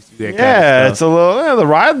Park. You see that Yeah, kind of it's stuff. a little. The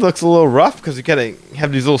ride looks a little rough because you gotta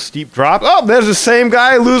have these little steep drops. Oh, there's the same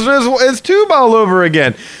guy losing his tube all over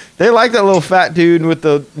again. They like that little fat dude with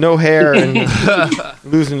the no hair and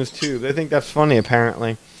losing his tube. They think that's funny,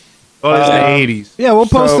 apparently. Oh, it's the 80s. Yeah, we'll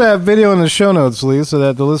post that video in the show notes, Lee, so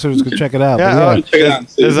that the listeners can check it out. Yeah, But Check it out.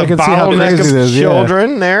 there's I a can see how bottleneck crazy of it is, yeah.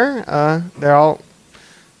 children there. They're all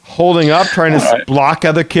holding up, trying to block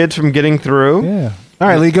other kids from getting through. Yeah. All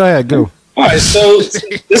right, Lee, go ahead. Go. All right, so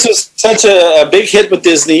this was such a big hit with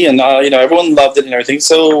Disney, and everyone loved it and everything.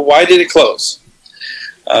 So why did it close?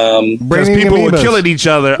 Because Braining people were amoebas. killing each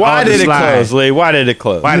other. Why on the did it slide. close, Lee? Why did it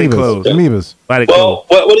close? Why did it close? Amoebas. Why did it Well,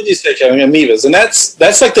 close? what did you say, Kevin? Amoebas, and that's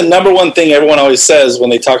like the number one thing everyone always says when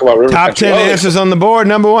they talk about river Top country. 10 answers on the board.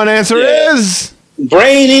 Number one answer Yeah. is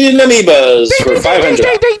brain-eating amoebas for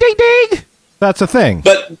 500. That's a thing.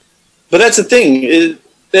 But that's the thing is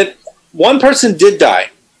that one person did die,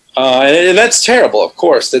 and that's terrible. Of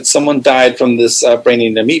course, that someone died from this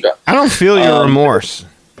brain-eating amoeba. I don't feel your remorse.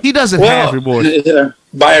 He doesn't have remorse.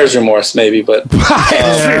 Buyer's remorse, maybe, but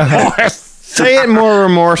Say it more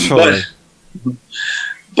remorsefully.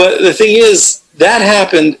 but the thing is that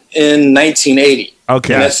happened in 1980.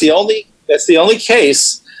 Okay. And that's the only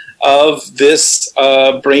case of this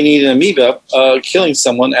brain-eating amoeba killing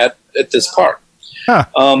someone at this park. Huh.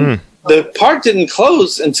 The park didn't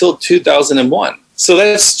close until 2001, so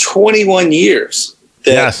that's 21 years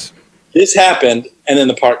that Yes. this happened, and then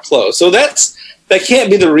the park closed. So that can't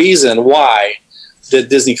be the reason why that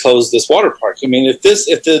Disney closed this water park. I mean, if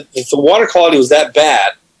the water quality was that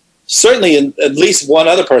bad, certainly at least one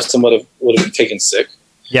other person would have taken sick.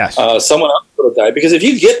 Yes. Someone else would have died, because if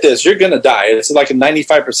you get this, you're going to die. It's like a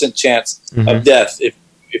 95% chance of death if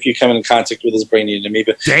you come in contact with this brain-eating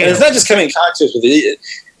amoeba. Damn. And it's not just coming in contact with it.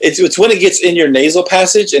 It's when it gets in your nasal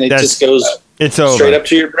passage and it just goes It's over. straight up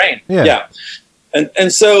to your brain. Yeah.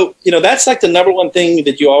 And so, that's like the number one thing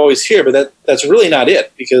that you always hear, but that's really not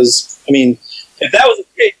it, because, I mean, if that was the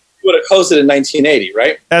case, you would have closed it in 1980,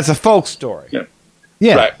 right? That's a folk story.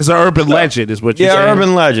 Yeah. Right. It's an urban legend, is what you're Yeah, saying.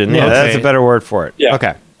 urban legend. Yeah, Okay. that's a better word for it. Yeah.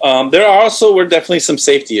 Okay. There were definitely some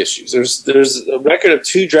safety issues. There's a record of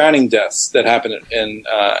 2 drowning deaths that happened in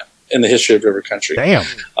the history of river country. Damn.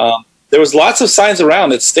 There was lots of signs around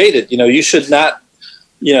that stated, you should not,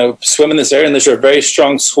 swim in this area unless you're a very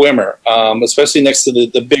strong swimmer, especially next to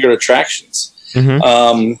the bigger attractions.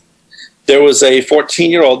 There was a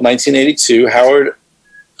 14-year-old, 1982, Howard,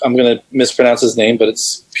 I'm going to mispronounce his name, but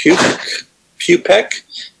it's Pupek,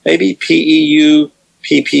 maybe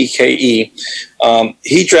P-E-U-P-P-K-E.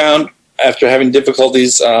 He drowned after having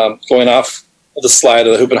difficulties going off the slide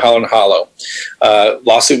of the Hoop and Holler and Hollow.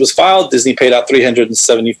 Lawsuit was filed. Disney paid out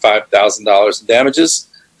 $375,000 in damages.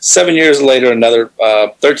 7 years later, another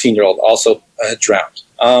 13-year-old also had drowned.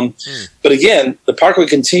 But again, the park would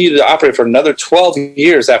continue to operate for another 12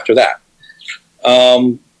 years after that.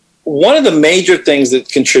 One of the major things that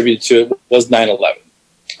contributed to it was 9/11.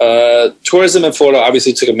 Tourism in Florida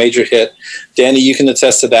obviously took a major hit. Danny, you can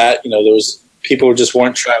attest to that. There was people who just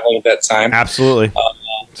weren't traveling at that time. Absolutely.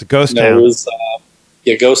 It's a ghost town. It was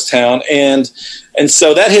ghost town, and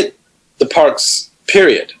so that hit the parks.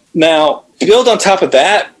 Period. Now, build on top of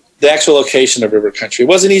that, the actual location of river country. It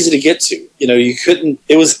wasn't easy to get to. You couldn't.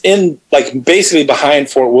 It was in basically behind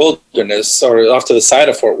Fort Wilderness or off to the side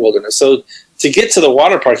of Fort Wilderness. So to get to the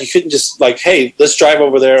water park, you couldn't just hey, let's drive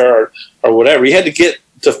over there or whatever. You had to get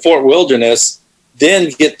to Fort Wilderness, then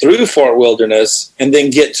get through Fort Wilderness, and then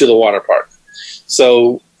get to the water park.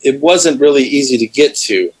 So it wasn't really easy to get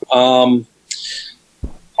to.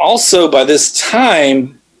 Also, by this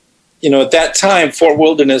time, at that time, Fort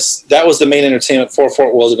Wilderness, that was the main entertainment for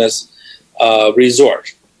Fort Wilderness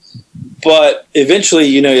Resort. But eventually,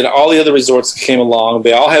 all the other resorts came along.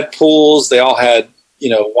 They all had pools. They all had,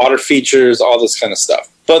 water features, all this kind of stuff.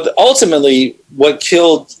 But ultimately, what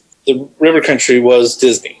killed the river country was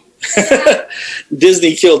Disney.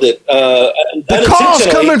 Disney killed it. The call's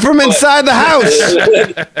coming from inside the house.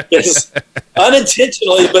 Yes,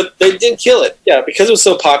 unintentionally, but they did kill it. Yeah, because it was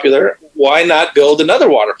so popular. Why not build another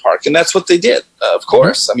water park? And that's what they did. Of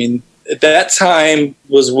course. I mean, at that time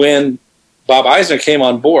was when Bob Eisner came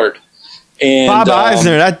on board. And Bob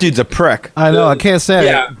Eisner, that dude's a prick. I know. I can't say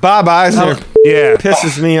Yeah, it. Bob Eisner Yeah.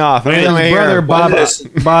 pisses me off. His brother, Bob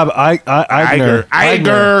Iger.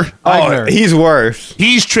 Iger. Oh, he's worse.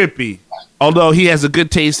 He's trippy. Although he has a good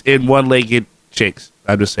taste in one-legged chicks.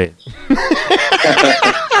 I'm just saying.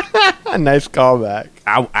 A nice callback.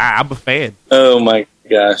 I'm a fan. oh my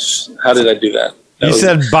gosh, how did I do that? You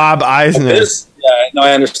said Bob Eisner. Yeah, no,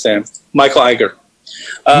 I understand. Michael Iger.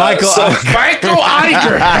 Michael Michael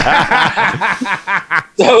Iger.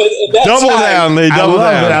 So at that Double time, down, Lee. Double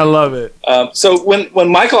down. I love it. So when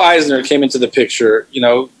Michael Eisner came into the picture,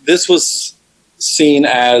 this was seen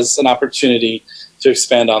as an opportunity to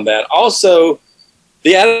expand on that. Also,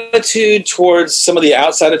 the attitude towards some of the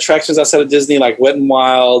outside attractions outside of Disney, like Wet n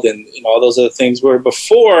Wild and all those other things, were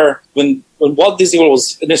before when Walt Disney World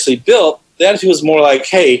was initially built, the attitude was more like,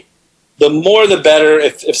 hey, the more the better.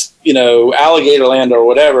 If Alligator Land or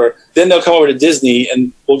whatever, then they'll come over to Disney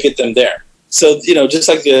and we'll get them there. So just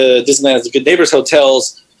like the Disneyland, the Good Neighbors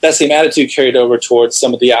hotels, that same attitude carried over towards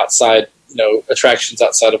some of the outside attractions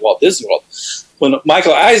outside of Walt Disney World. When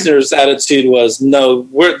Michael Eisner's attitude was, no,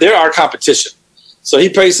 they're our competition. So he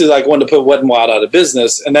basically wanted to put Wet n Wild out of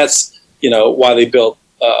business, and that's why they built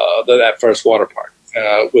that first water park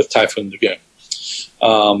with Typhoon Lagoon.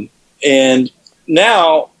 And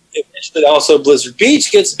now eventually also Blizzard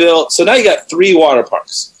Beach gets built. So now you got 3 water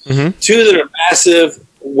parks, 2 that are massive,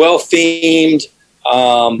 well themed.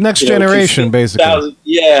 Next generation, basically.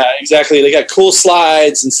 Yeah, exactly. They got cool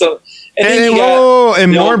slides and so.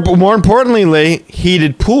 And more importantly, Lee,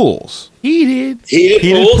 heated pools. Heated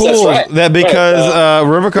pools. That's right. That because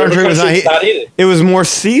River Country was not heated. It was more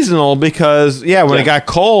seasonal because when it got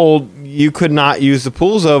cold, you could not use the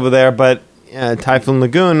pools over there. But Typhoon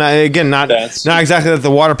Lagoon, again, not exactly that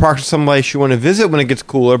the water parks are someplace you want to visit when it gets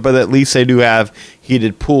cooler, but at least they do have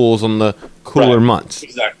heated pools on the cooler months.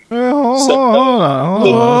 Exactly. Hold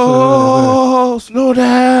on. Slow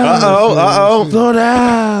down. Slow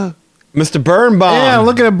down. Mr. Birnbaum. Yeah,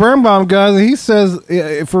 looking at Birnbaum, guys. He says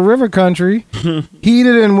for River Country,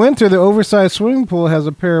 heated in winter, the oversized swimming pool has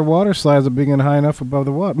a pair of water slides that begin high enough above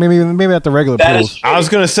the water. Maybe at the regular pools. I was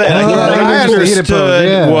going to say, I understood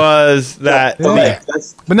was that.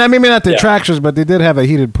 But maybe not the attractions, but they did have a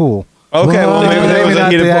heated pool. Okay, well, maybe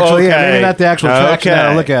not the actual. Maybe not the actual attraction.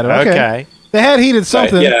 Now look at it. Okay. They had heated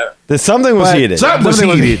something. Something was heated. Something was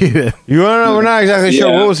heated. We're not exactly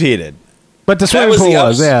sure what was heated. But the swimming pool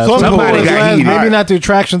was, Somebody got heated. Maybe not the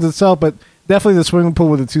attractions itself, but definitely the swimming pool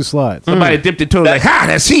with the 2 slides. Somebody dipped it to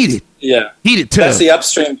that's heated. Yeah. Heated tub. That's the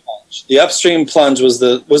upstream plunge. The upstream plunge was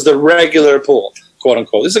the regular pool, quote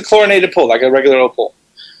unquote. This is a chlorinated pool, like a regular old pool.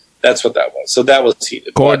 That's what that was. So that was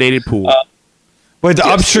heated. Chlorinated pool. Wait, the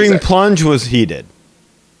upstream plunge was heated.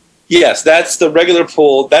 Yes, that's the regular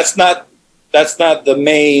pool. That's not the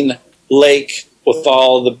main lake with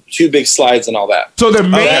all the 2 big slides and all that. So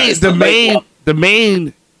the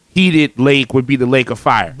main heated lake would be the Lake of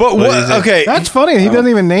Fire. But okay, that's funny. He doesn't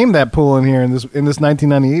even name that pool in here in this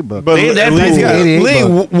 1998 book. But Lee,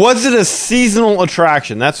 was it a seasonal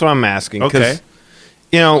attraction? That's what I'm asking. Okay,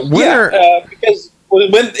 winter. Because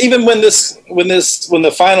when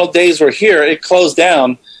the final days were here, it closed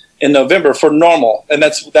down in November for normal, and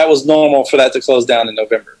that was normal for that to close down in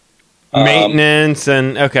November. Maintenance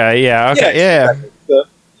and Exactly.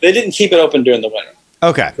 They didn't keep it open during the winter.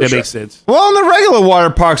 Okay, that makes sense. Well, and the regular water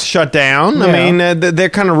parks shut down. Yeah. I mean, they're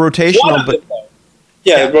kind of rotational,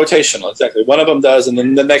 rotational. Exactly. One of them does, and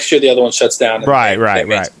then the next year the other one shuts down. Right.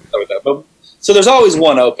 But, so there's always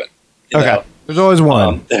one open. There's always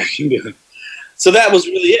one. So that was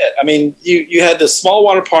really it. I mean, you had this small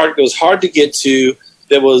water park that was hard to get to.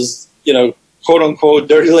 That was quote unquote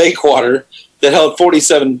dirty lake water that held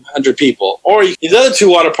 4,700 people. Or the other 2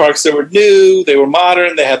 water parks that were new, they were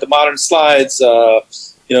modern, they had the modern slides,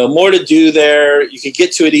 more to do there. You could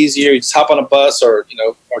get to it easier. You just hop on a bus or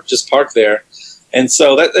just park there. And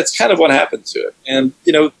so that's kind of what happened to it. And,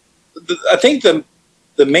 I think the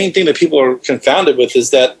main thing that people are confounded with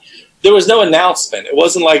is that there was no announcement. It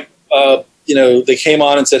wasn't like, they came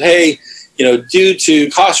on and said, hey, due to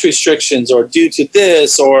cost restrictions or due to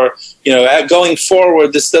this or, going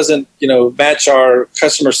forward, this doesn't, match our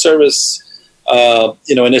customer service,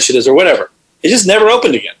 initiatives or whatever. It just never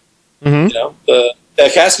opened again. Mm-hmm. The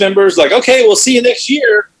cast members like, okay, we'll see you next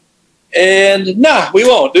year. And we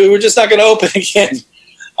won't. We're just not going to open again.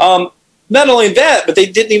 Not only that, but they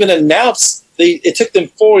didn't even announce. It took them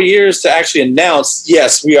 4 years to actually announce,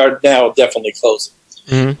 yes, we are now definitely closing.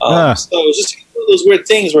 Mm-hmm. So it was just one of those weird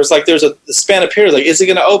things where it's like there's a span of period. Like, is it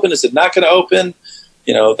going to open? Is it not going to open?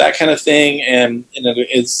 That kind of thing. And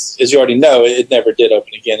it's, as you already know, it never did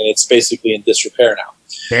open again, and it's basically in disrepair now.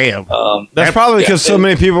 Damn. That's probably because so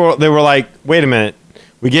many people, they were like, wait a minute,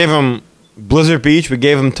 we gave them Blizzard Beach, we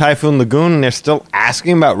gave them Typhoon Lagoon, and they're still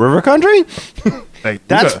asking about River Country?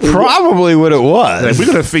 That's probably what it was. We're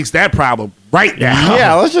going to fix that problem right now.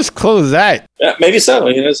 Yeah, let's just close that. Yeah, maybe so.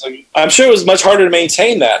 I'm sure it was much harder to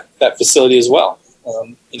maintain that facility as well.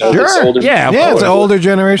 Sure. It's an older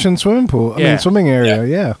generation swimming pool. I mean, swimming area.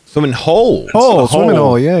 Yeah. Swimming hole. Swimming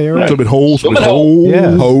hole. Yeah, you're right. Swimming hole.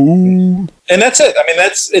 Yeah. Hole. And that's it. I mean,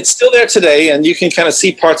 it's still there today, and you can kind of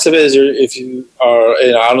see parts of it if you are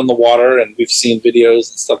out on the water, and we've seen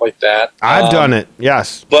videos and stuff like that. I've done it.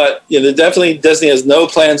 Yes. But definitely Disney has no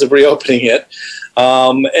plans of reopening it.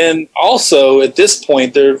 And also at this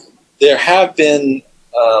point, there have been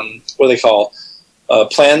what they call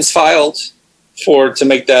plans filed to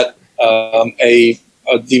make that a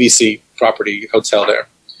DVC property hotel there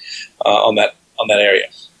on that area.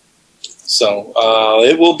 So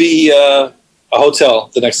it will be a hotel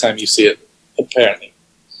the next time you see it. Apparently,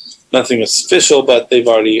 nothing is official, but they've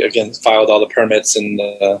already again filed all the permits and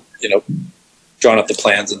drawn up the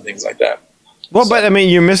plans and things like that. Well, but I mean,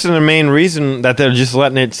 you're missing the main reason that they're just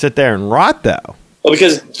letting it sit there and rot, though. Well,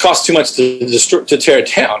 because it costs too much to tear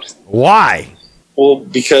it down. Why? Well,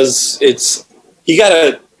 because you got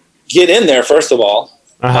to get in there first of all.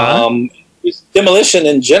 Demolition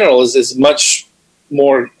in general is much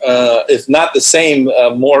more, if not the same,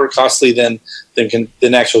 more costly than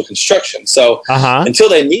actual construction. So until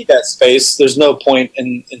they need that space, there's no point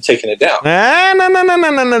in taking it down.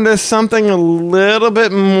 No. There's something a little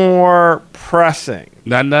bit more pressing.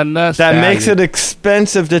 That makes it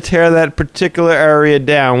expensive to tear that particular area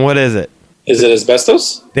down. What is it? Is it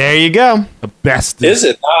asbestos? There you go. Asbestos. Is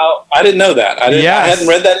it? I didn't know that. I hadn't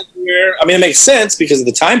read that anywhere. I mean, it makes sense because of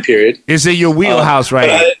the time period. It's in your wheelhouse, right?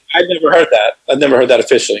 I've never heard that. I've never heard that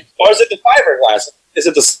officially. Or is it the fiberglass? Is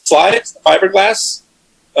it the slides, the fiberglass?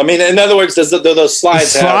 I mean, in other words, those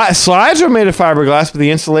slides have... Slides are made of fiberglass, but the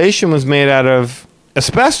insulation was made out of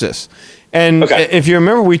asbestos. And if you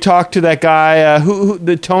remember, we talked to that guy,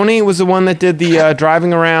 Tony was the one that did the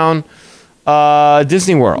driving around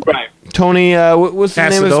Disney World. Right. Tony, what's the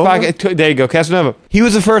name of his podcast? There you go, Casanova. He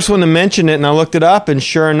was the first one to mention it, and I looked it up, and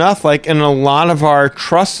sure enough, like in a lot of our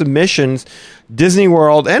trust submissions, Disney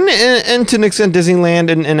World and to an extent Disneyland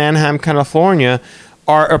in Anaheim, California,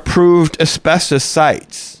 are approved asbestos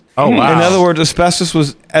sites. Oh, wow. In other words, asbestos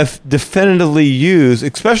was definitively used,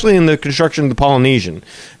 especially in the construction of the Polynesian.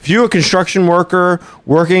 If you were a construction worker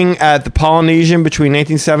working at the Polynesian between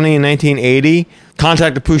 1970 and 1980,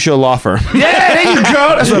 contact the Pusho Law Firm. Yeah, there you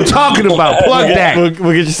go. That's what I'm talking about. Plug that.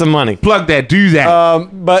 We'll get you some money. Plug that. Do that.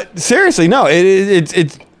 But seriously, no,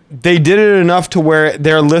 it's they did it enough to where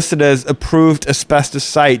they're listed as approved asbestos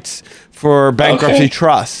sites for bankruptcy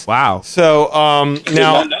trusts. Wow. So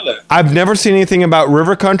now I've never seen anything about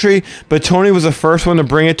River Country, but Tony was the first one to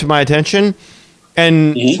bring it to my attention.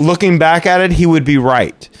 And looking back at it, he would be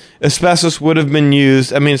right. Asbestos would have been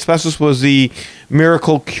used. I mean, asbestos was the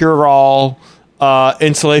miracle cure-all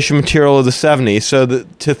insulation material of the 70s. So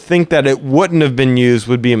to think that it wouldn't have been used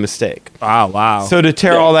would be a mistake. Wow. So to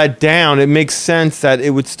tear all that down, it makes sense that it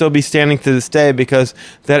would still be standing to this day because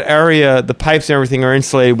that area, the pipes and everything are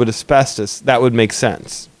insulated with asbestos. That would make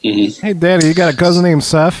sense. Hey, Daddy, you got a cousin named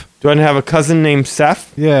Seth? Do I have a cousin named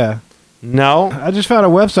Seth? Yeah. No. I just found a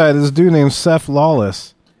website. This dude named Seth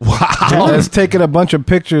Lawless. Wow. That's taken a bunch of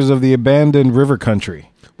pictures of the abandoned river country.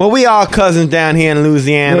 Well, we all cousins down here in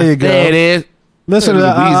Louisiana. There you go. There it is. Listen to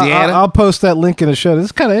that. Louisiana. I'll post that link in the show. This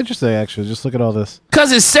is kind of interesting, actually. Just look at all this.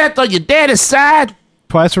 Cousin Seth on your daddy's side.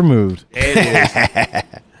 Twice removed.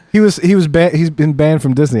 He's been banned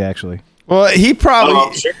from Disney, actually. Well, he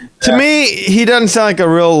probably, to me, he doesn't sound like a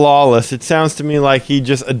real Lawless. It sounds to me like he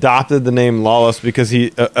just adopted the name Lawless because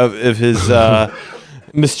of his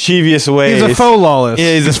mischievous ways. He's a faux Lawless.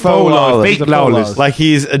 Yeah, he's a faux Lawless. Fake Lawless. Like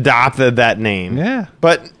he's adopted that name. Yeah.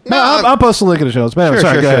 But no, I'll post a link in the show.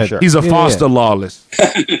 Sure. He's a Foster Lawless.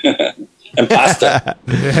 And pasta.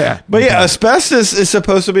 Yeah. But yeah, asbestos is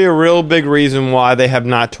supposed to be a real big reason why they have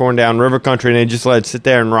not torn down River Country and they just let it sit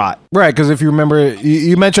there and rot. Right, because if you remember,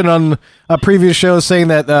 you mentioned on a previous show saying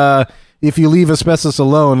that if you leave asbestos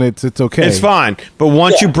alone, it's okay. It's fine. But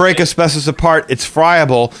once you break asbestos apart, it's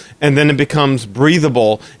friable, and then it becomes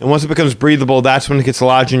breathable. And once it becomes breathable, that's when it gets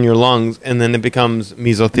lodged in your lungs, and then it becomes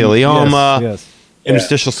mesothelioma, Yes.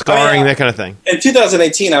 interstitial scarring, that kind of thing. In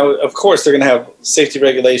 2018, of course, they're going to have safety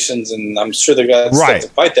regulations, and I'm sure they're going to have to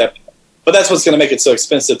fight that. But that's what's going to make it so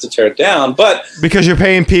expensive to tear it down. But because you're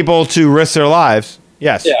paying people to risk their lives.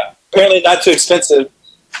 Yes. Yeah. Apparently not too expensive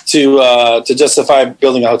to justify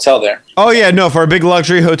building a hotel there. Oh yeah, no, for a big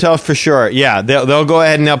luxury hotel for sure. Yeah, they'll go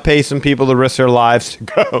ahead and they'll pay some people to risk their lives to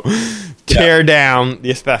go tear down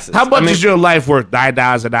the asbestos. How much is your life worth?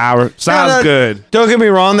 $9 an hour. Sounds good. Don't get me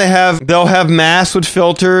wrong. They'll have masks with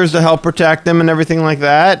filters to help protect them and everything like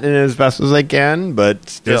that, and as best as they can. But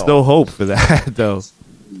still, there's no hope for that though.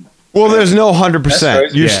 Well, there's no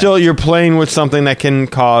 100%. You're playing with something that can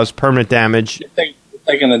cause permanent damage.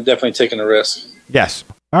 Definitely taking a risk. Yes.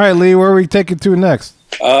 All right, Lee, where are we taking to next?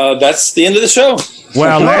 That's the end of the show.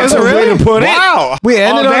 Well, that's a way to put it. Wow. We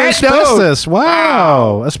ended on that asbestos.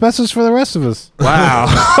 Wow. Asbestos for the rest of us.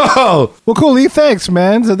 Wow. Well, cool, Lee. Thanks,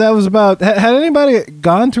 man. So that was about. Had anybody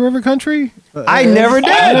gone to River Country? I never did.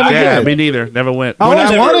 Yeah, me neither. Never went. I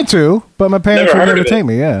always wanted to, but my parents Never would heard never of it. take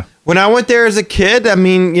me. Yeah. When I went there as a kid, I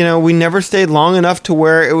mean, we never stayed long enough to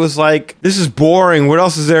where it was like, this is boring. What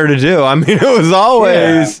else is there to do? I mean, it was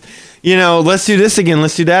always, let's do this again.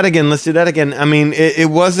 Let's do that again. Let's do that again. I mean, it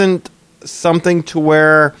wasn't something to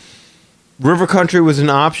where river country was an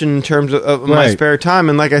option in terms of my spare time.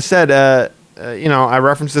 And like I said, I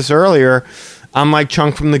referenced this earlier. I'm like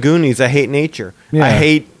Chunk from the Goonies. I hate nature. Yeah. I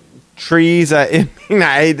hate trees. I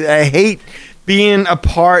hate being a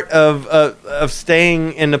part of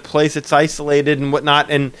staying in a place that's isolated and whatnot.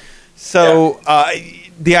 And so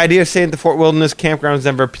the idea of staying at the Fort Wilderness Campgrounds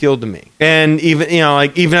never appealed to me. And even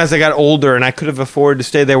as I got older and I could have afforded to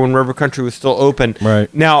stay there when river country was still open.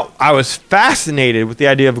 Right. Now, I was fascinated with the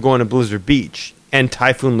idea of going to Blizzard Beach and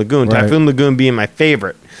Typhoon Lagoon. Right. Typhoon Lagoon being my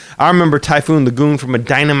favorite. I remember Typhoon Lagoon from a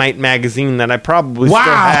Dynamite magazine that I probably still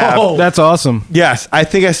have. That's awesome. Yes, I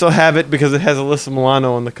think I still have it because it has Alyssa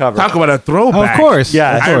Milano on the cover. Talk about a throwback. Of course.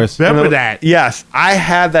 Yeah, of course. I remember that. Yes, I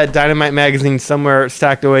have that Dynamite magazine somewhere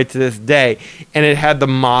stacked away to this day, and it had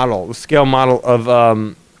the scale model of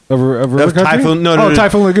River Country? Typhoon.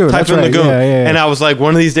 Typhoon Lagoon. That's Typhoon right. Lagoon. Yeah. And I was like,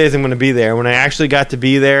 one of these days I'm going to be there. When I actually got to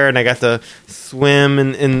be there, and I got to swim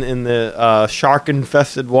in the shark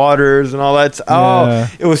infested waters and all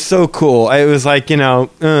that. It was so cool. It was like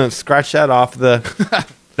scratch that off the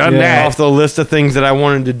off the list of things that I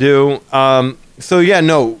wanted to do.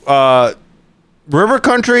 River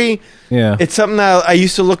Country. Yeah. It's something that I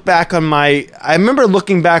used to look back on I remember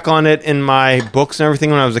looking back on it in my books and everything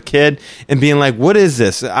when I was a kid and being like, what is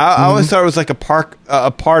this? I always thought it was like a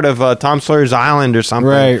part of Tom Sawyer's Island or something.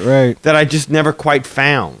 Right. That I just never quite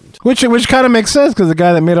found. Which kind of makes sense because the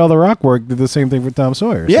guy that made all the rock work did the same thing for Tom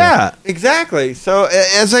Sawyer. So. Yeah, exactly. So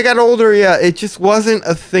as I got older, it just wasn't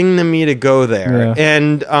a thing to me to go there. Yeah.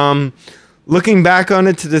 And looking back on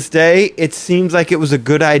it to this day, it seems like it was a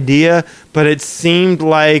good idea, but it seemed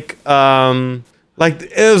like it was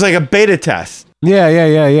like a beta test. Yeah.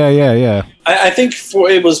 I think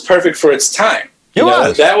it was perfect for its time. It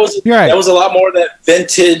was. That was You're right. That was a lot more that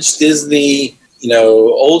vintage Disney,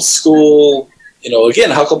 old school. Again,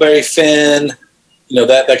 Huckleberry Finn.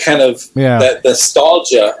 That kind of that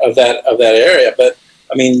nostalgia of that area. But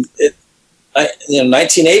I mean,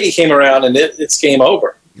 1980 came around and it's game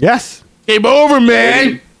over. Yes. Game over,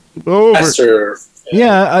 man. Over. Master,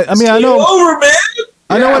 Yeah, I mean, I game know. over, man.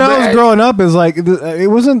 I know when I was growing up, is like it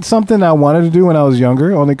wasn't something I wanted to do when I was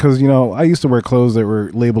younger. Only because I used to wear clothes that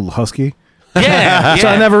were labeled husky. Yeah. So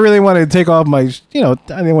I never really wanted to take off my. I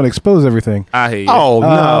didn't want to expose everything. I hate you. Oh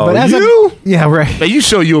no! But as yeah, right. Man, you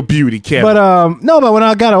show your beauty, Kevin. But but when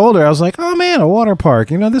I got older, I was like, oh man, a water park.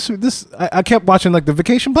 This. I kept watching like the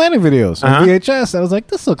vacation planning videos on VHS. I was like,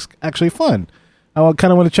 this looks actually fun. I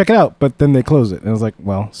kind of want to check it out, but then they closed it, and I was like,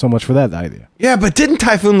 well, so much for that idea. Yeah, but didn't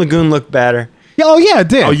Typhoon Lagoon look better? Yeah, it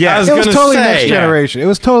did. Oh, yeah, I was it was gonna totally say, next generation. It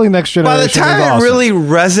was totally next generation. By the time was it awesome. really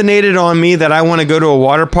resonated on me that I want to go to a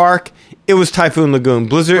water park, it was Typhoon Lagoon.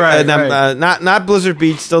 Blizzard, Right. not Blizzard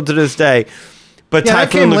Beach, still to this day, but Yeah,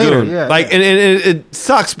 that Typhoon came later, Lagoon. yeah, And it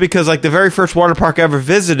sucks because like the very first water park I ever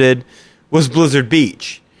visited was Blizzard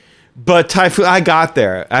Beach, but Typhoon. I got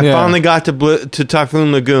there. I finally got to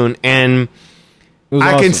Typhoon Lagoon, and It was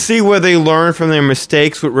I awesome. can see where they learned from their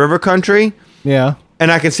mistakes with River Country. Yeah.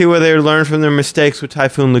 And I can see where they learned from their mistakes with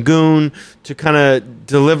Typhoon Lagoon to kind of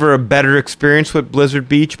deliver a better experience with Blizzard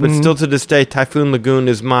Beach. But still to this day, Typhoon Lagoon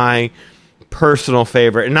is my personal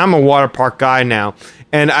favorite. And I'm a water park guy now.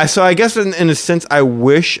 And I guess in a sense, I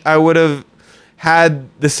wish I would have had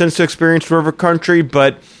the sense to experience River Country.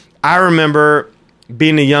 But I remember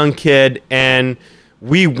being a young kid and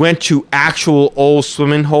we went to actual old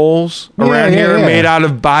swimming holes around here made out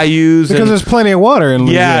of bayous. Because there's plenty of water in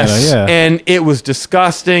Louisiana. Yes, Yeah. and it was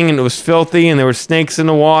disgusting, and it was filthy, and there were snakes in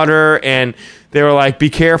the water, and they were like, be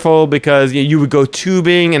careful, because you would go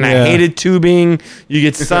tubing, and I hated tubing. You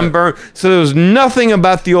get sunburned. So there was nothing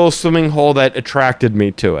about the old swimming hole that attracted me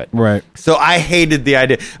to it. Right. So I hated the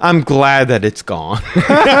idea. I'm glad that it's gone.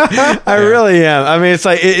 I really am. I mean, it's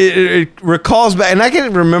like, it recalls back, and I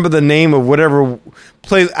can't remember the name of whatever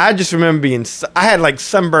place. I just remember I had like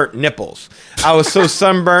sunburnt nipples. I was so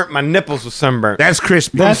sunburnt, my nipples were sunburnt. That's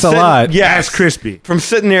crispy. That's a lot. Yeah, That's crispy. From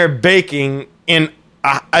sitting there baking in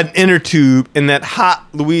an inner tube in that hot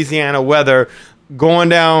Louisiana weather, going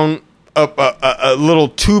down a little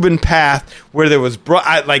tubing path where there was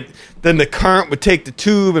then the current would take the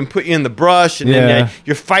tube and put you in the brush, and then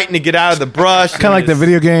you're fighting to get out of the brush. Kind of like the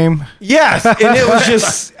video game. Yes, and it was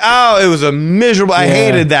just it was a miserable. I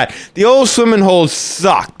hated that. The old swimming holes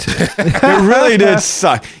sucked. It really did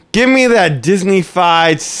suck. Give me that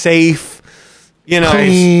Disney-fied, safe,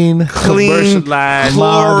 clean, commercialized,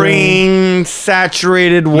 chlorine,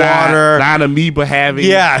 saturated water. Not amoeba having.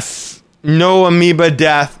 Yes. No amoeba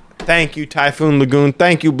death. Thank you, Typhoon Lagoon.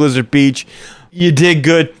 Thank you, Blizzard Beach. You did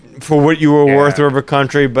good for what you were worth, River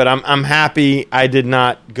Country, but I'm happy I did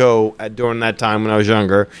not go during that time when I was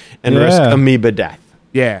younger and risk amoeba death.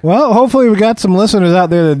 Yeah. Well, hopefully we got some listeners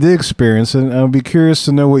out there that did experience it. And I'll be curious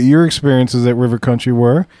to know what your experiences at River Country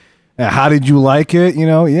were. How did you like it?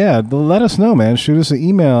 Let us know, man. Shoot us an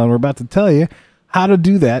email, and we're about to tell you how to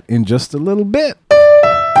do that in just a little bit.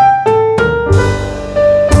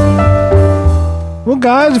 Well,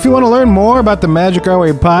 guys, if you want to learn more about the Magic Our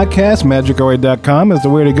Way podcast, magicourway.com is the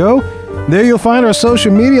way to go. There you'll find our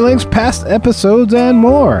social media links, past episodes, and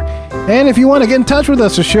more. And if you want to get in touch with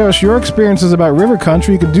us to share us your experiences about River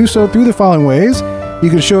Country, you can do so through the following ways.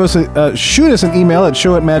 You can shoot us an email at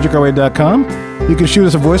show@magicourway.com. You can shoot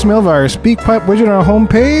us a voicemail via our SpeakPipe widget on our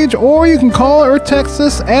homepage, or you can call or text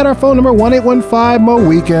us at our phone number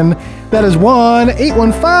 1-815-MO-WEEKEND. That is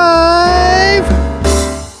 1-815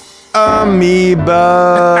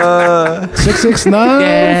 Amoeba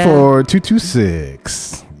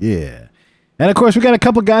 669-4226. Yeah. And of course, we got a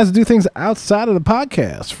couple guys to do things outside of the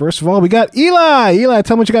podcast. First of all, we got Eli. Eli,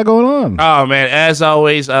 tell me what you got going on. Oh man, as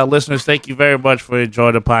always, listeners, thank you very much for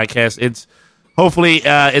enjoying the podcast. It's hopefully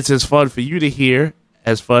it's as fun for you to hear,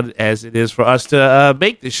 as fun as it is for us to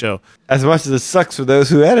make this show. As much as it sucks for those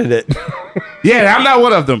who edit it. Yeah, I'm not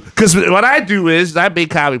one of them. Because what I do is I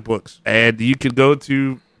make comic books, and you can go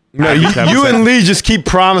to. No, you and Lee just keep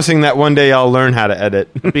promising that one day I'll learn how to edit.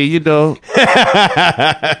 I mean,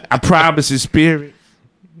 I promise in spirit.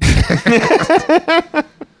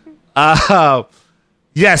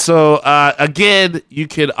 So again, you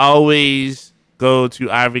can always go to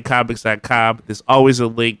ivorycomics.com. There's always a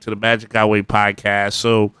link to the Magic Our Way podcast,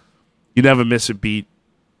 so you never miss a beat.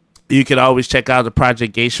 You can always check out the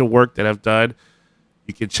Project Geisha work that I've done.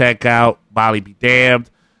 You can check out Molly Be Damned,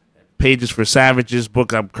 Pages for Savages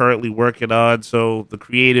book I'm currently working on. So the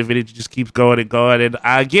creative energy just keeps going and going. And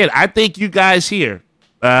again, I thank you guys here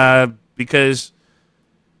because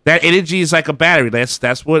that energy is like a battery.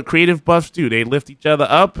 That's what creative buffs do. They lift each other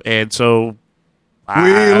up, and so we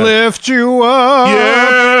lift you up.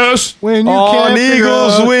 Yes, when you on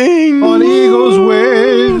eagle's wings. On eagle's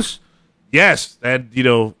wings. Yes, and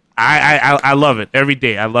I love it every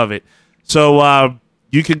day. I love it. So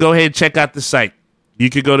you can go ahead and check out the site. You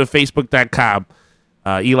can go to facebook.com.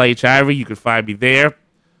 Eli H. Ivory, you can find me there.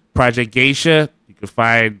 Project Geisha, you can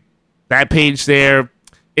find that page there.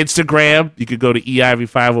 Instagram, you can go to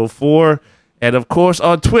eivory504. And, of course,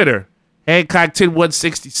 on Twitter,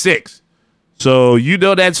 Hancock10166. So you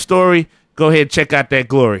know that story. Go ahead and check out that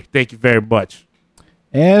glory. Thank you very much.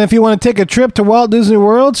 And if you want to take a trip to Walt Disney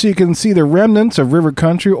World so you can see the remnants of River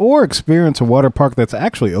Country or experience a water park that's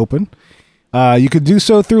actually open, you could do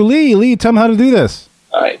so through Lee. Lee, tell them how to do this.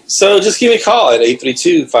 All right. So just give me a call at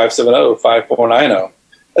 832-570-5490.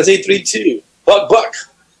 That's 832-BUCK.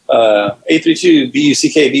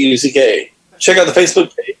 832-BUCK. Check out the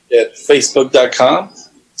Facebook page at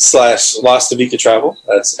facebook.com/Lastovica Travel.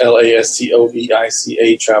 That's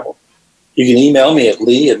LASTOVICA Travel. You can email me at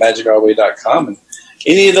lee@magicourway.com. And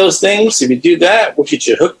any of those things, if you do that, we'll get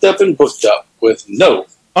you hooked up and booked up with no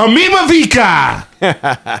Amoeba Vika.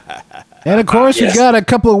 And, of course, we've got a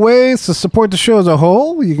couple of ways to support the show as a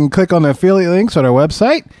whole. You can click on the affiliate links on our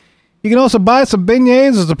website. You can also buy some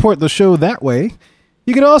beignets and support the show that way.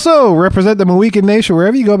 You can also represent the Mohican Nation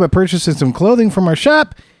wherever you go by purchasing some clothing from our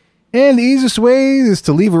shop. And the easiest way is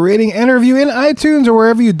to leave a rating and a review in iTunes or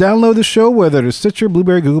wherever you download the show, whether it's Stitcher,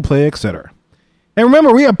 Blueberry, Google Play, etc. And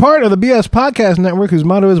remember, we are part of the BS Podcast Network, whose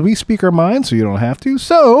motto is we speak our minds so you don't have to.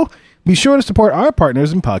 So be sure to support our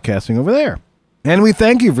partners in podcasting over there. And we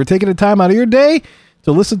thank you for taking the time out of your day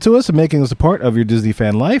to listen to us and making us a part of your Disney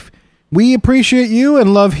fan life. We appreciate you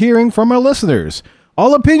and love hearing from our listeners.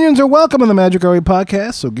 All opinions are welcome on the Magic Our Way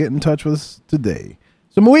podcast, so get in touch with us today.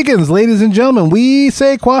 So, Mohicans, ladies and gentlemen, we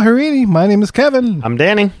say Kwaherini. My name is Kevin. I'm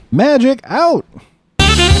Danny. Magic out.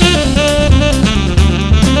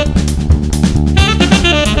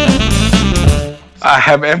 I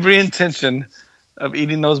have every intention of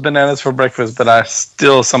eating those bananas for breakfast, but I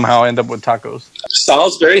still somehow end up with tacos.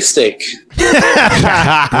 Salisbury steak.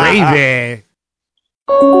 Gravy.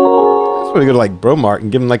 That's where you go to like Bromart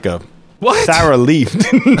and give him like a sour leaf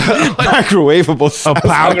microwavable a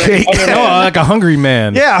pound cake. Like a hungry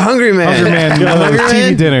man. Yeah, a hungry man. Hungry man.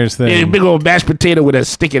 TV dinners thing. Yeah, big old mashed potato with a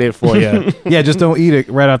stick in it for you. Yeah, just don't eat it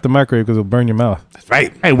right out the microwave because it'll burn your mouth. That's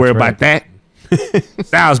right. I ain't worried about that.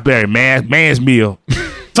 Salisbury, man. Man's meal.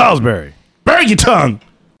 Salisbury. Burn your tongue.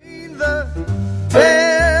 The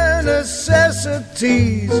bare necessities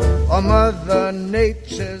necessities or Mother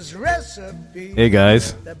Nature's recipe. Hey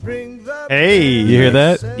guys, Hey, you hear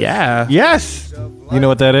that? Yeah. Yes, You know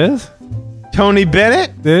what that is? Tony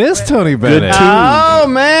Bennett. It is Tony Bennett. Oh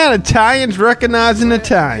man, Italians recognizing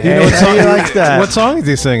Italian. You know what song he likes that? What song is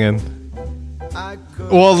he singing?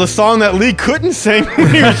 Well, the song that Lee couldn't sing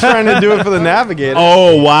when he was trying to do it for the Navigator.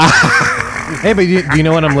 Oh wow. Hey, but do you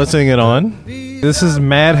know what I'm listening it on? This is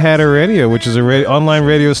Mad Hatter Radio, which is a online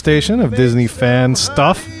radio station of Disney fan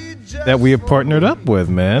stuff that we have partnered up with,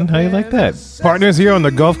 man. How you like that? Partners here on the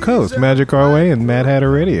Gulf Coast, Magic Our Way and Mad Hatter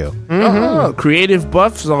Radio. Oh, creative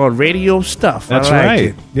buffs on radio stuff. That's I like right.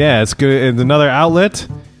 it. Yeah, it's good. It's another outlet.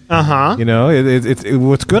 You know, it's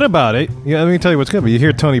what's good about it. Yeah, let me tell you what's good. But you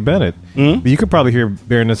hear Tony Bennett, but you could probably hear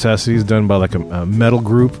Bare Necessities done by like a metal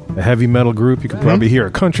group, a heavy metal group. You could probably hear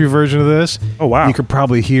a country version of this. Oh wow. You could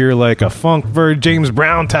probably hear like a funk version, James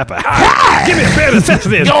Brown type of. Give me a Bare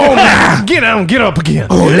Necessities. Oh man, Get up again.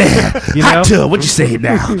 oh You know? hot tub. What you say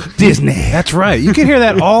now, Disney? That's right. You can hear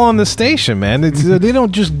that all on the station, man. They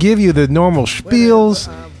don't just give you the normal spiels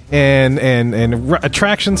and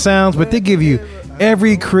attraction sounds, but they give you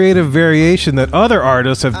every creative variation that other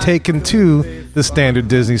artists have taken to the standard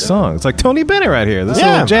Disney songs. Like Tony Bennett right here. This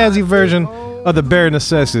little jazzy version of the Bare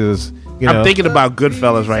Necessities. You know? I'm thinking about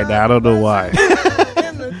Goodfellas right now. I don't know why.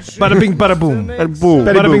 Bada bing, bada boom. Bada boom.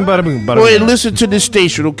 Bada bing, bada boom. Bada Go ahead boom. and listen to this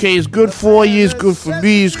station, okay? It's good for you. It's good for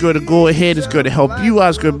me. It's going to go ahead. It's going to help you out.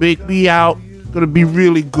 It's going to make me out. It's going to be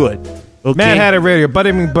really good. Okay? Mad Hatter Radio.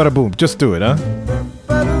 Bada bing, bada boom. Just do it, huh?